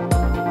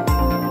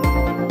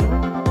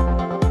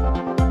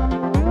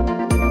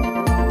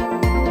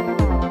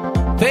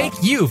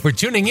 Thank you for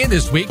tuning in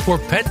this week for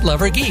Pet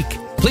Lover Geek.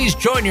 Please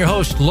join your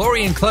host,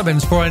 Lorian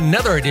Clemens, for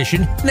another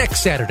edition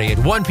next Saturday at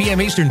 1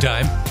 p.m. Eastern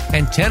Time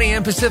and 10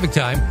 a.m. Pacific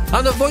Time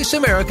on the Voice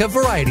America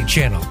Variety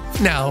Channel.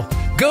 Now,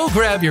 go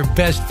grab your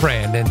best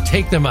friend and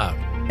take them out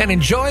and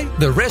enjoy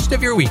the rest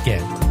of your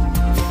weekend.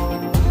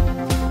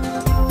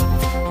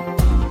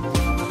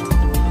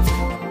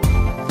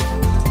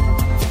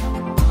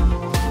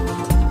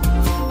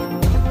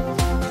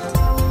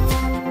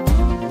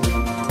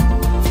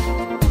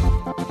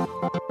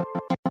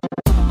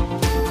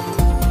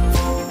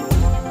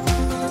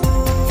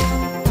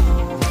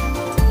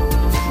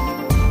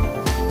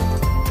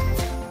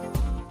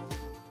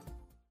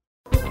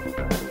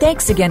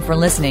 Thanks again for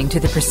listening to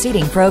the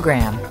preceding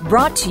program,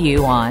 brought to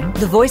you on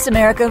the Voice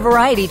America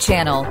Variety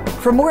Channel.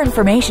 For more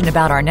information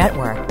about our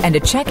network and to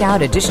check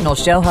out additional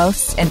show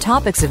hosts and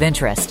topics of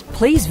interest,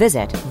 please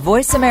visit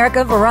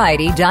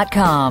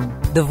VoiceAmericaVariety.com.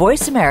 The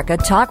Voice America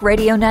Talk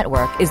Radio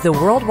Network is the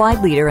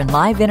worldwide leader in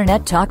live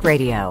Internet talk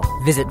radio.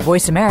 Visit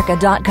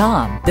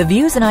VoiceAmerica.com. The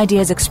views and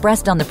ideas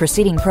expressed on the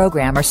preceding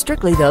program are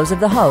strictly those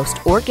of the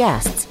host or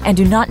guests and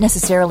do not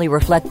necessarily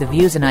reflect the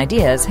views and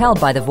ideas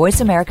held by the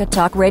Voice America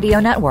Talk Radio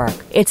Network,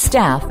 its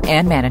staff,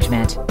 and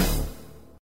management.